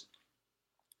because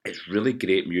it's really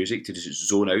great music to just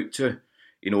zone out to.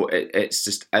 You know, it's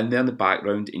just in there in the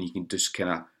background and you can just kind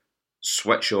of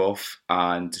switch off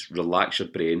and relax your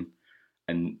brain,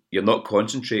 and you're not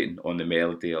concentrating on the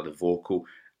melody or the vocal,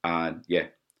 and yeah,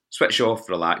 switch off,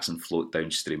 relax and float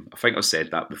downstream. I think I've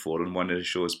said that before on one of the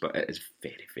shows, but it is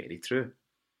very, very true.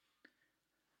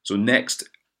 So next,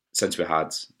 since we had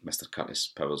Mr. Curtis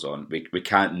Powers on, we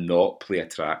can't not play a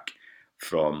track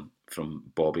from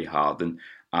Bobby Hardin,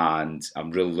 and I'm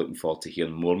really looking forward to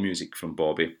hearing more music from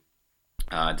Bobby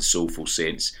and the Soulful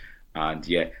Saints. And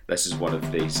yeah, this is one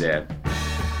of these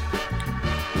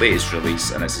latest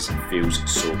release, and this feels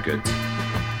so good.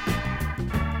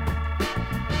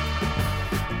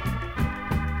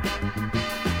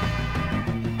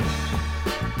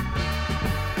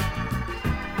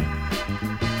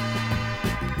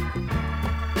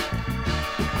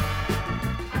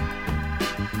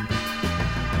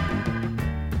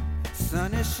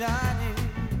 Sun is shining,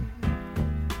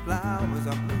 flowers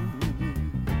are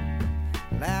blooming,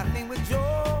 laughing with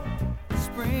joy,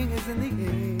 spring is in the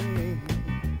air.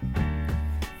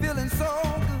 feeling so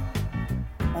good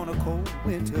on a cold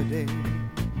winter day.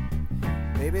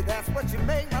 Baby, that's what you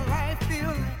make my life feel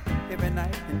like every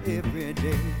night and every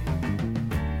day.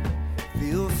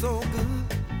 Feels so good,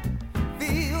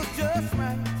 feels just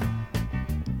right.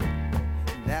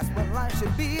 That's what life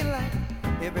should be like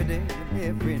every day and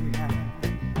every night.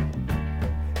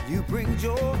 You bring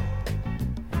joy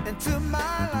into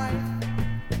my life.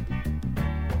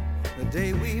 The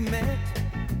day we met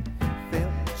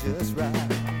felt just right.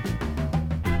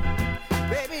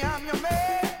 Baby, I'm your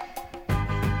man.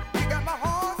 You got my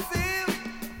heart sealed.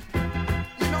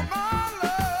 You know my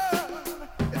love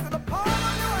is in the palm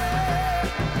of your hand.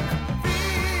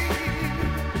 Feel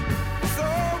so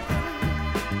good.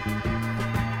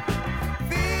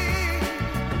 Feel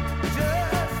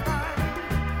just fine.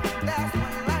 That's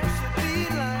what life should be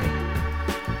like.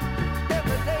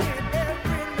 Every day and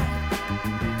every night.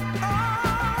 Oh,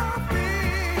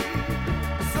 feel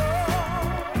so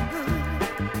good.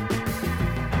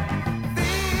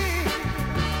 Feel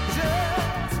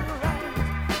just right.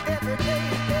 Every day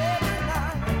and every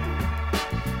night.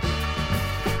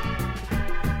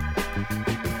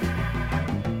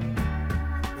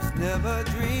 Was never a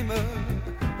dreamer,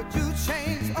 but you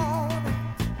changed all that.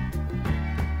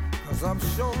 'Cause I'm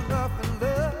sure enough in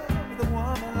love with a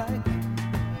woman like you.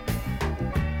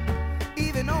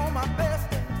 Even on my best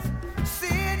days,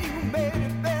 seeing you made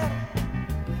it better.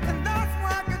 And that's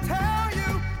why I can tell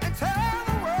you and tell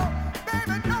the world,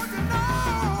 baby, don't you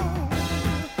know?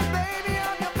 Baby,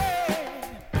 I'm your man.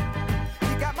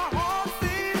 You got my heart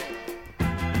sealed.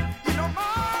 You know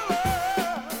my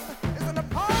love is in the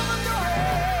palm of your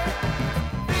hand.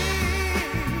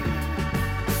 Feel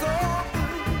so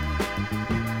good.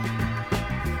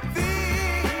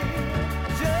 Feel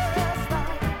just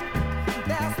right.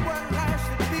 That's what life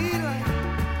should be like.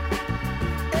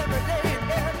 Every day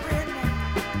and every night.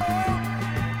 Oh,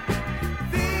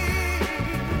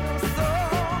 feel so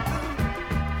good.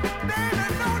 Baby,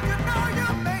 don't you know you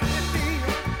make me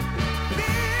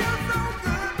feel so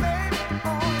good, baby.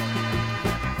 Oh,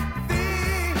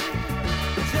 feel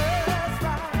just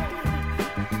right.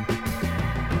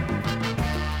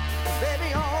 Baby,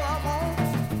 all I want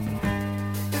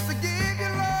is to give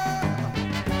you love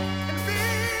and be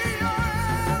your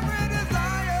every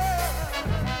desire.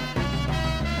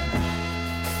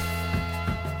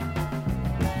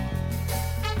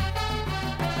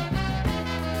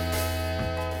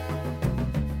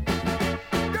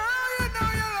 Girl, you know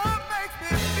your love makes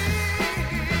me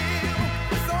feel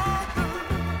so good.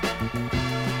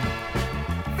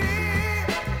 Feel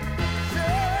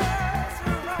just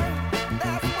right.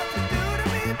 That's what you do to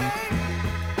me, baby.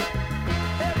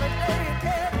 Every day and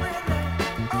every night.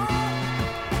 Oh,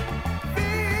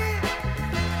 feel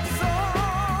so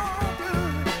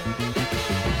good.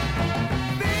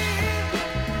 Feel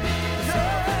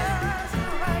just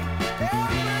right.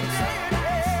 Every day and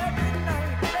every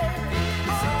night, baby.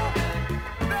 Oh,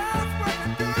 that's what you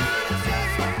do to me,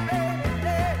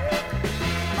 baby.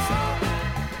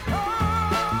 Oh,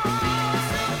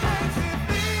 makes me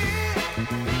feel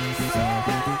so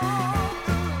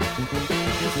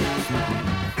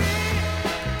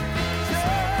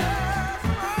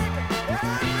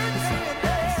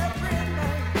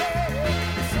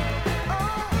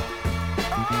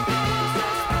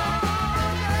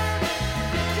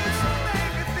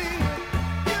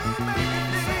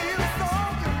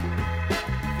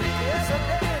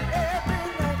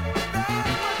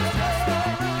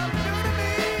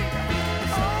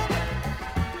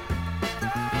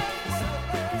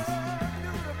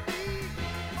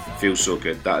Feels so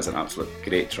good. That is an absolute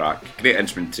great track. Great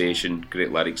instrumentation,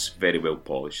 great lyrics, very well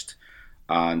polished.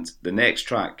 And the next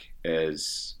track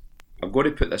is, I'm going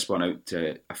to put this one out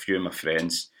to a few of my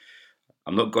friends.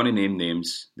 I'm not going to name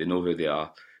names, they know who they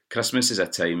are. Christmas is a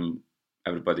time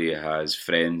everybody has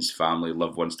friends, family,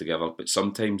 loved ones together, but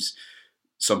sometimes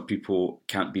some people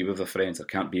can't be with their friends or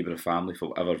can't be with their family for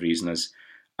whatever reason is.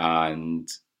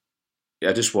 And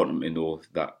I just want them to know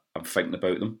that I'm thinking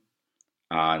about them.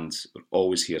 And we're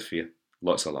always here for you.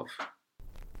 Lots of love.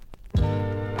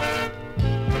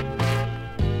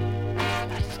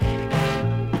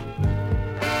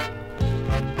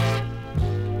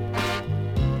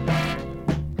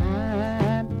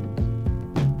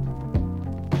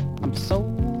 I'm so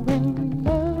in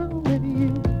love with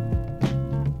you.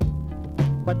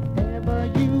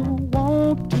 Whatever you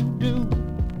want to do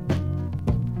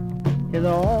is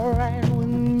all right with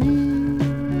me.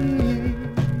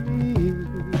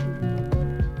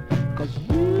 'Cause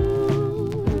you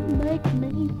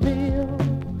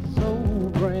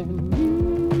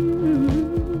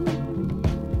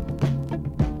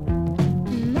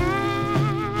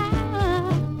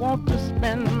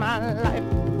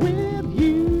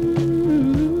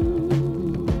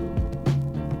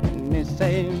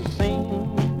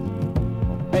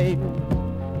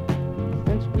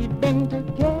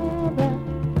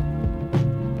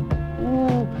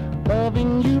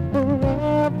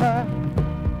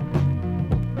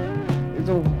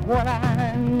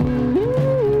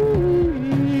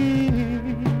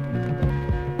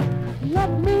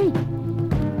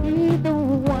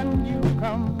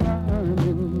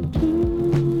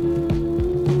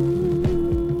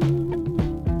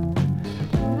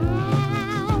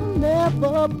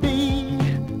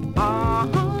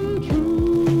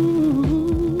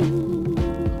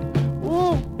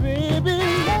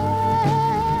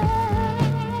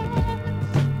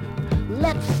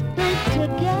let's stay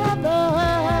together,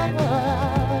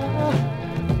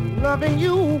 loving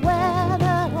you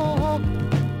weather,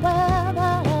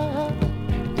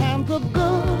 times are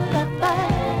good or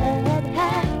bad,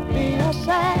 happy or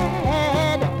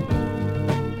sad.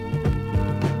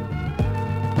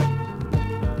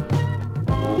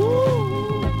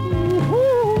 Ooh,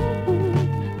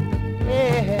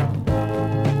 yeah.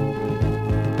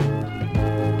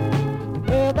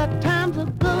 Whether times are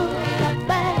good or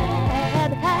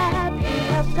bad, happy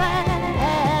or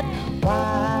sad.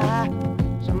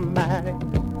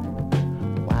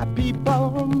 Why people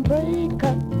break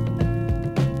up?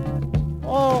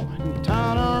 Oh, and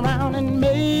turn around and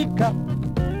make up.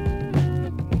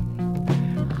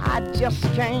 I just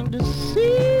can't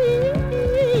see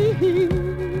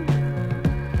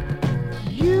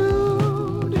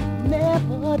you'd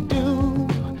never do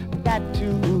that to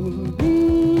me,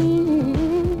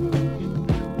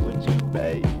 would you,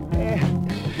 baby?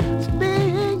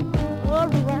 Staying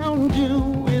around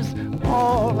you is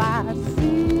all I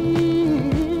see,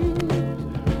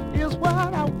 is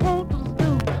what I want to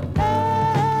do.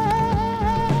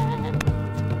 And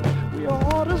we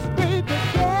ought to stay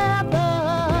together,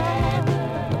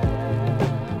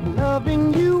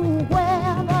 loving you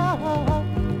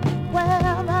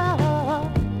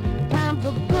times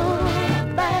are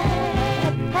good,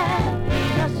 bad,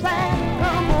 happy or sad.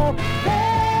 Come on,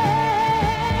 dance.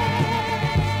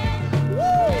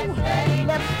 Woo! Let's stay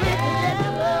together,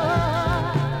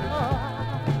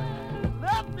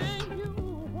 loving you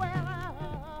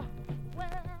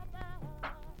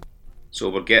So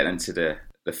we're getting into the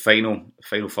final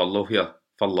furlong here.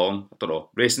 Furlong, I don't know.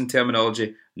 Racing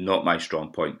terminology, not my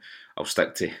strong point. I'll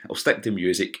stick to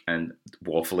music and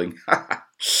waffling.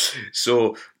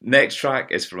 So next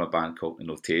track is from a band called The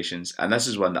Notations, and this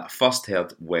is one that I first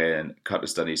heard when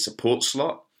Curtis done his support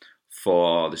slot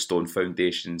for the Stone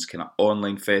Foundation's kind of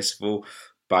online festival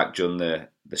back during the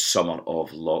summer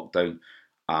of lockdown,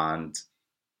 and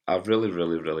I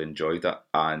really enjoyed it.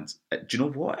 And do you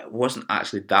know what? It wasn't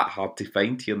actually that hard to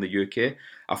find here in the UK.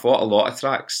 I thought a lot of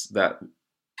tracks that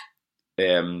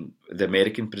the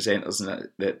American presenters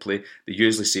that play, they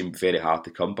usually seem very hard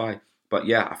to come by. But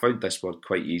yeah, I found this one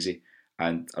quite easy,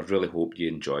 and I really hope you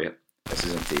enjoy it. This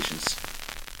is Impatience.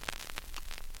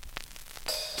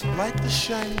 Like the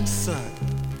shining sun,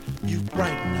 you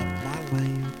brighten up my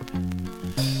life.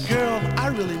 Girl, I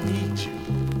really need you,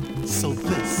 so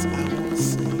this I want to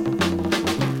sing.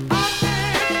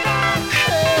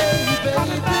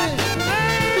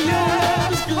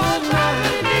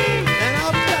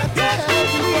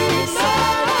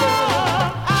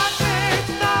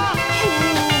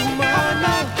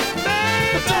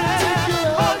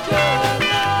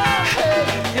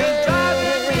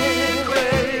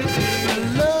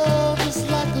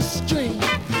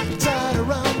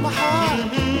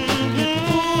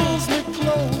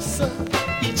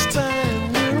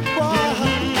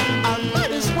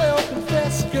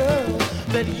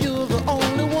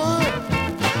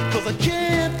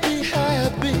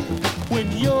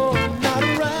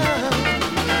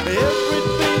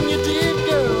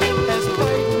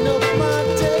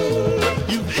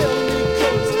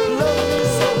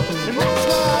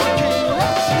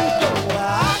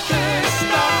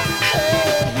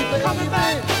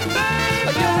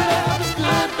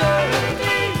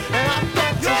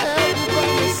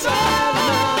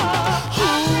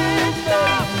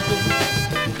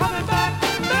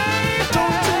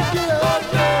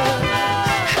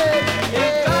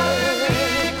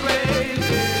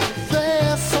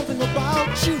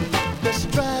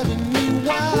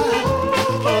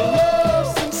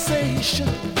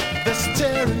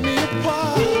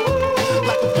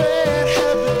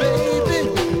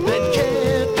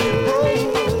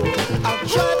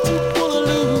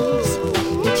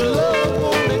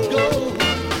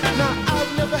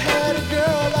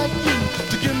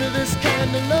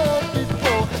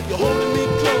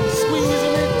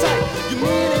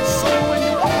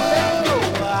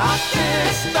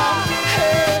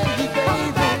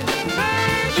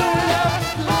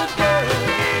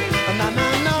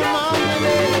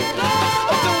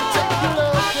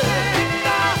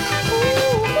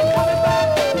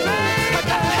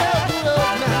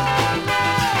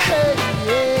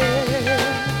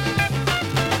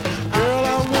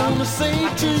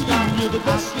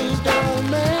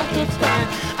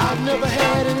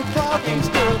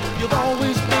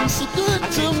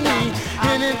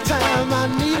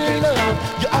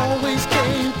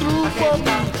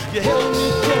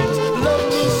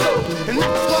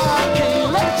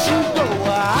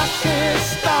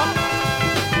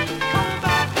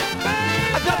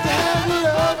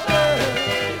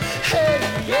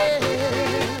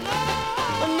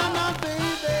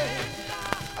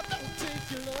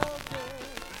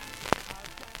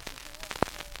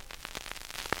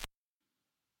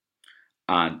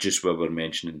 just while we're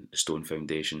mentioning the Stone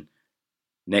Foundation,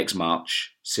 next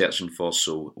March, Searching for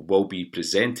Soul will be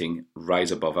presenting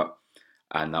Rise Above It,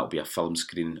 and that'll be a film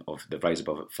screening of the Rise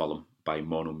Above It film by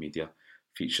Mono Media,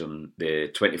 featuring the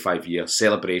 25-year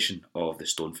celebration of the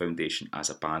Stone Foundation as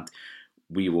a band.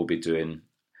 We will be doing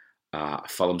a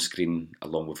film screening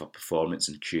along with a performance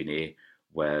and Q&A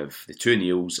with the two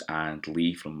Neils and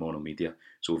Lee from Mono Media.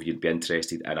 So if you'd be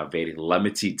interested in a very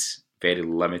limited,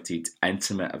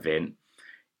 intimate event,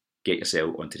 get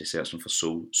yourself onto the Searching for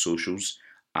Soul socials,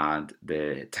 and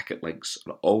the ticket links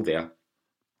are all there.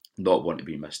 Not one to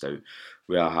be missed out.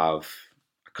 We have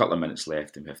a couple of minutes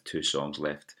left and we have 2 songs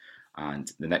left.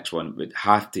 And the next one we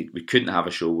couldn't have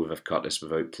a show with Curtis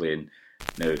without playing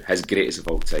now his greatest of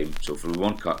all time. So from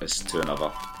one Curtis to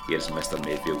another, here's Mr.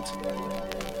 Mayfield.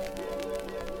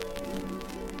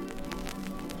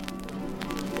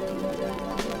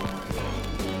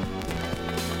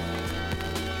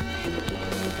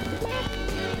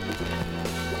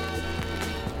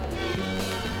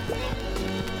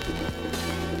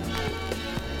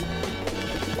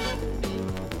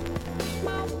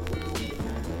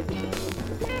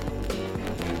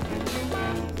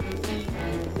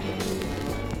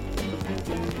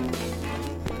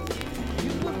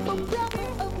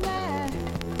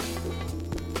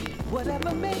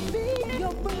 Whatever may be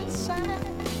your birth sign,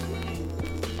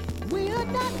 we are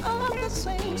not of the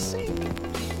same seed,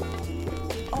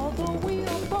 although we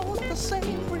are both the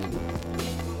same breed.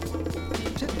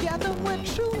 Together we're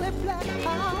truly black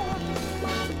power,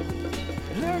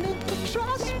 learning to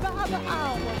trust by the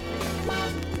hour,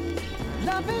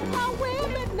 loving our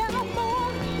women now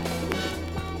more,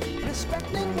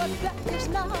 respecting what black is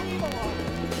now for,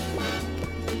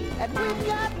 and we've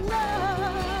got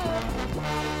love.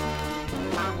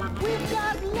 We've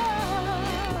got love.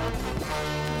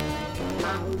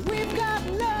 We've got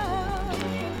love.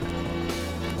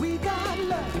 We got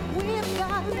love. We've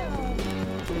got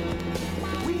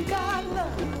love. We got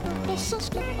love. Oh,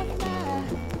 sister of mine,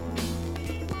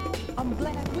 I'm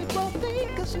glad we both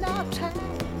think it's now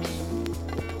time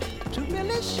to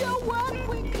really show what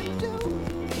we can do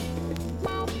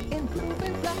in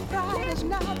proving that pride is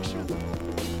now true.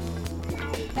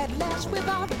 At last we've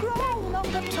outgrown all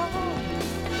the talk,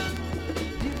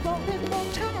 devoted more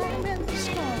time in the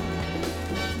storm,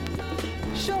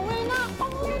 showing our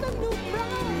own a new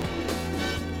pride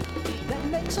that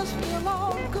makes us feel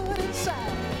all good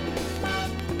inside.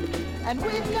 And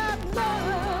we've got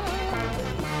love,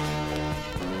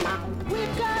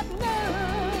 we've got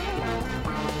love,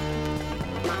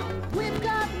 we've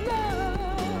got love,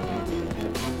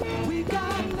 we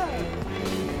got love.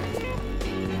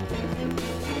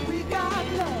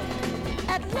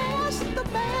 At last the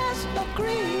mass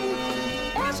agree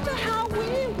as to how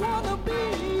we wanna be.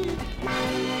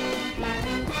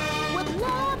 With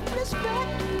love,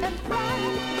 respect, and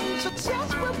pride,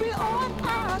 success will be on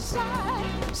our side.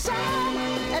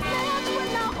 At last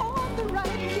we're now on the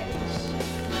right case,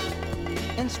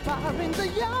 inspiring the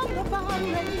young of our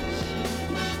race,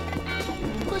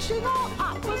 pushing all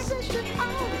opposition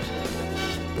out.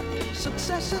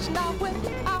 Success is now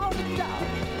without a doubt.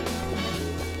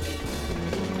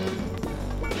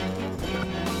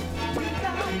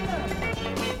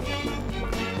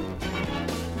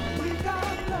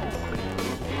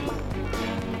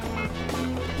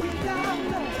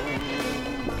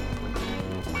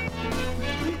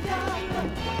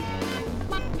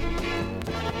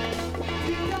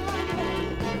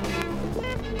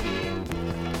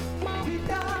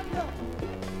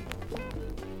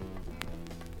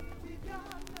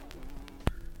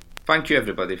 Thank you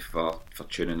everybody for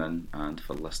tuning in and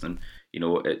for listening. You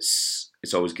know, it's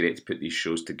always great to put these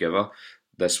shows together.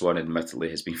 This one admittedly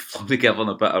has been flung together in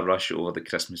a bit of rush over the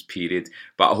Christmas period,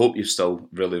 but I hope you've still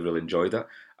really enjoyed it.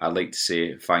 I'd like to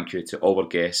say thank you to all our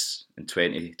guests in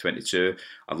 2022.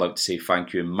 I'd like to say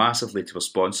thank you massively to our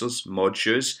sponsors, Mod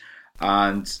Shoes,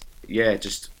 and yeah,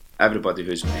 just everybody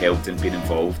who's helped and been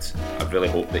involved. I really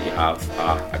hope that you have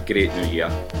a great new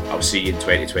year. I'll see you in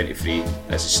 2023.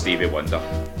 This is Stevie Wonder.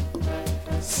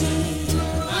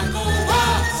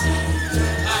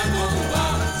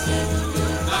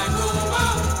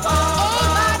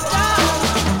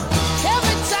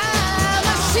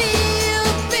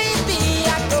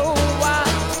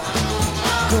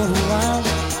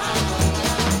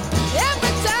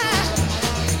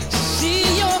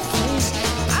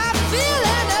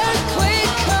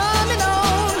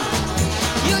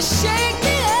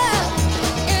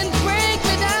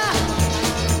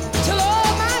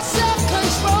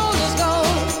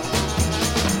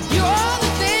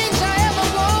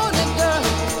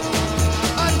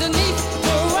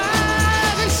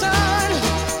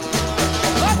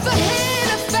 But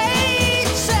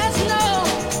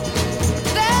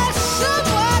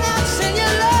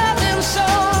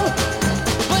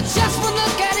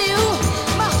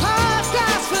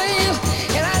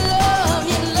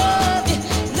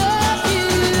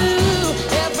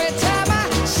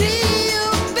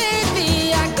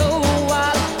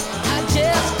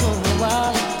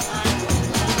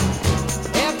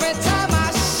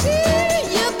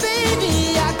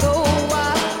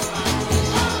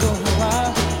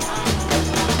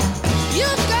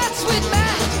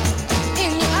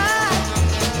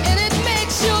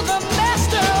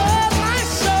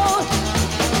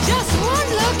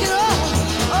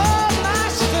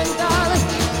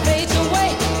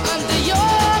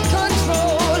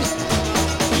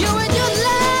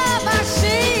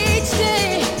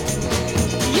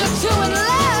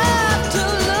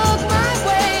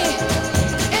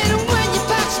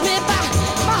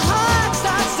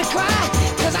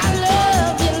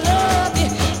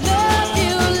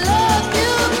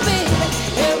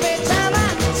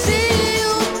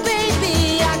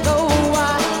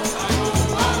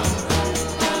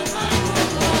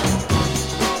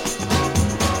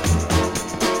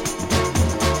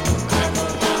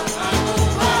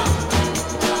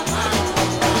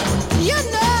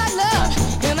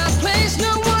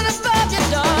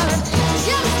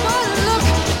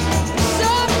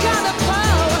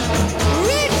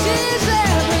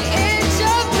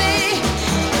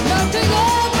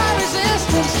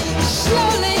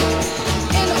slowly,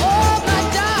 and oh my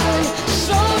darling,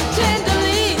 so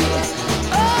tenderly.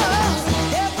 Oh,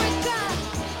 every time.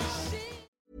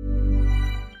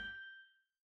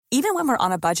 Even when we're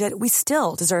on a budget, we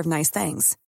still deserve nice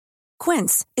things.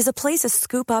 Quince is a place to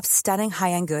scoop up stunning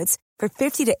high-end goods for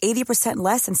 50 to 80%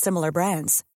 less than similar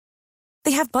brands.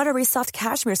 They have buttery soft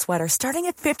cashmere sweaters starting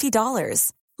at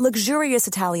 $50, luxurious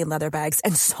Italian leather bags,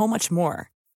 and so much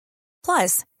more.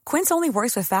 Plus, Quince only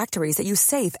works with factories that use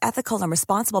safe, ethical, and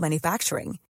responsible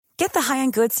manufacturing. Get the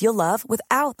high-end goods you'll love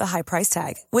without the high price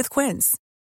tag with Quince.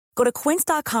 Go to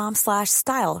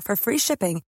quince.com/style for free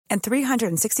shipping and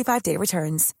 365-day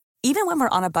returns. Even when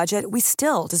we're on a budget, we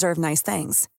still deserve nice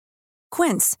things.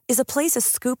 Quince is a place to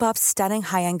scoop up stunning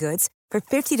high-end goods for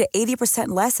 50 to 80%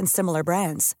 less than similar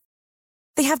brands.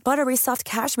 They have buttery soft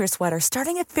cashmere sweaters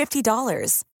starting at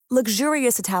 $50,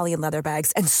 luxurious Italian leather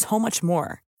bags, and so much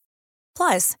more.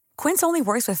 Plus, Quince only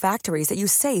works with factories that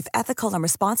use safe, ethical, and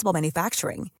responsible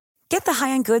manufacturing. Get the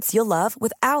high-end goods you'll love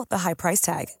without the high price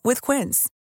tag with Quince.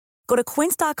 Go to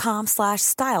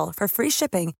quince.com/style for free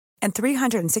shipping and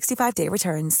 365-day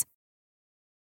returns.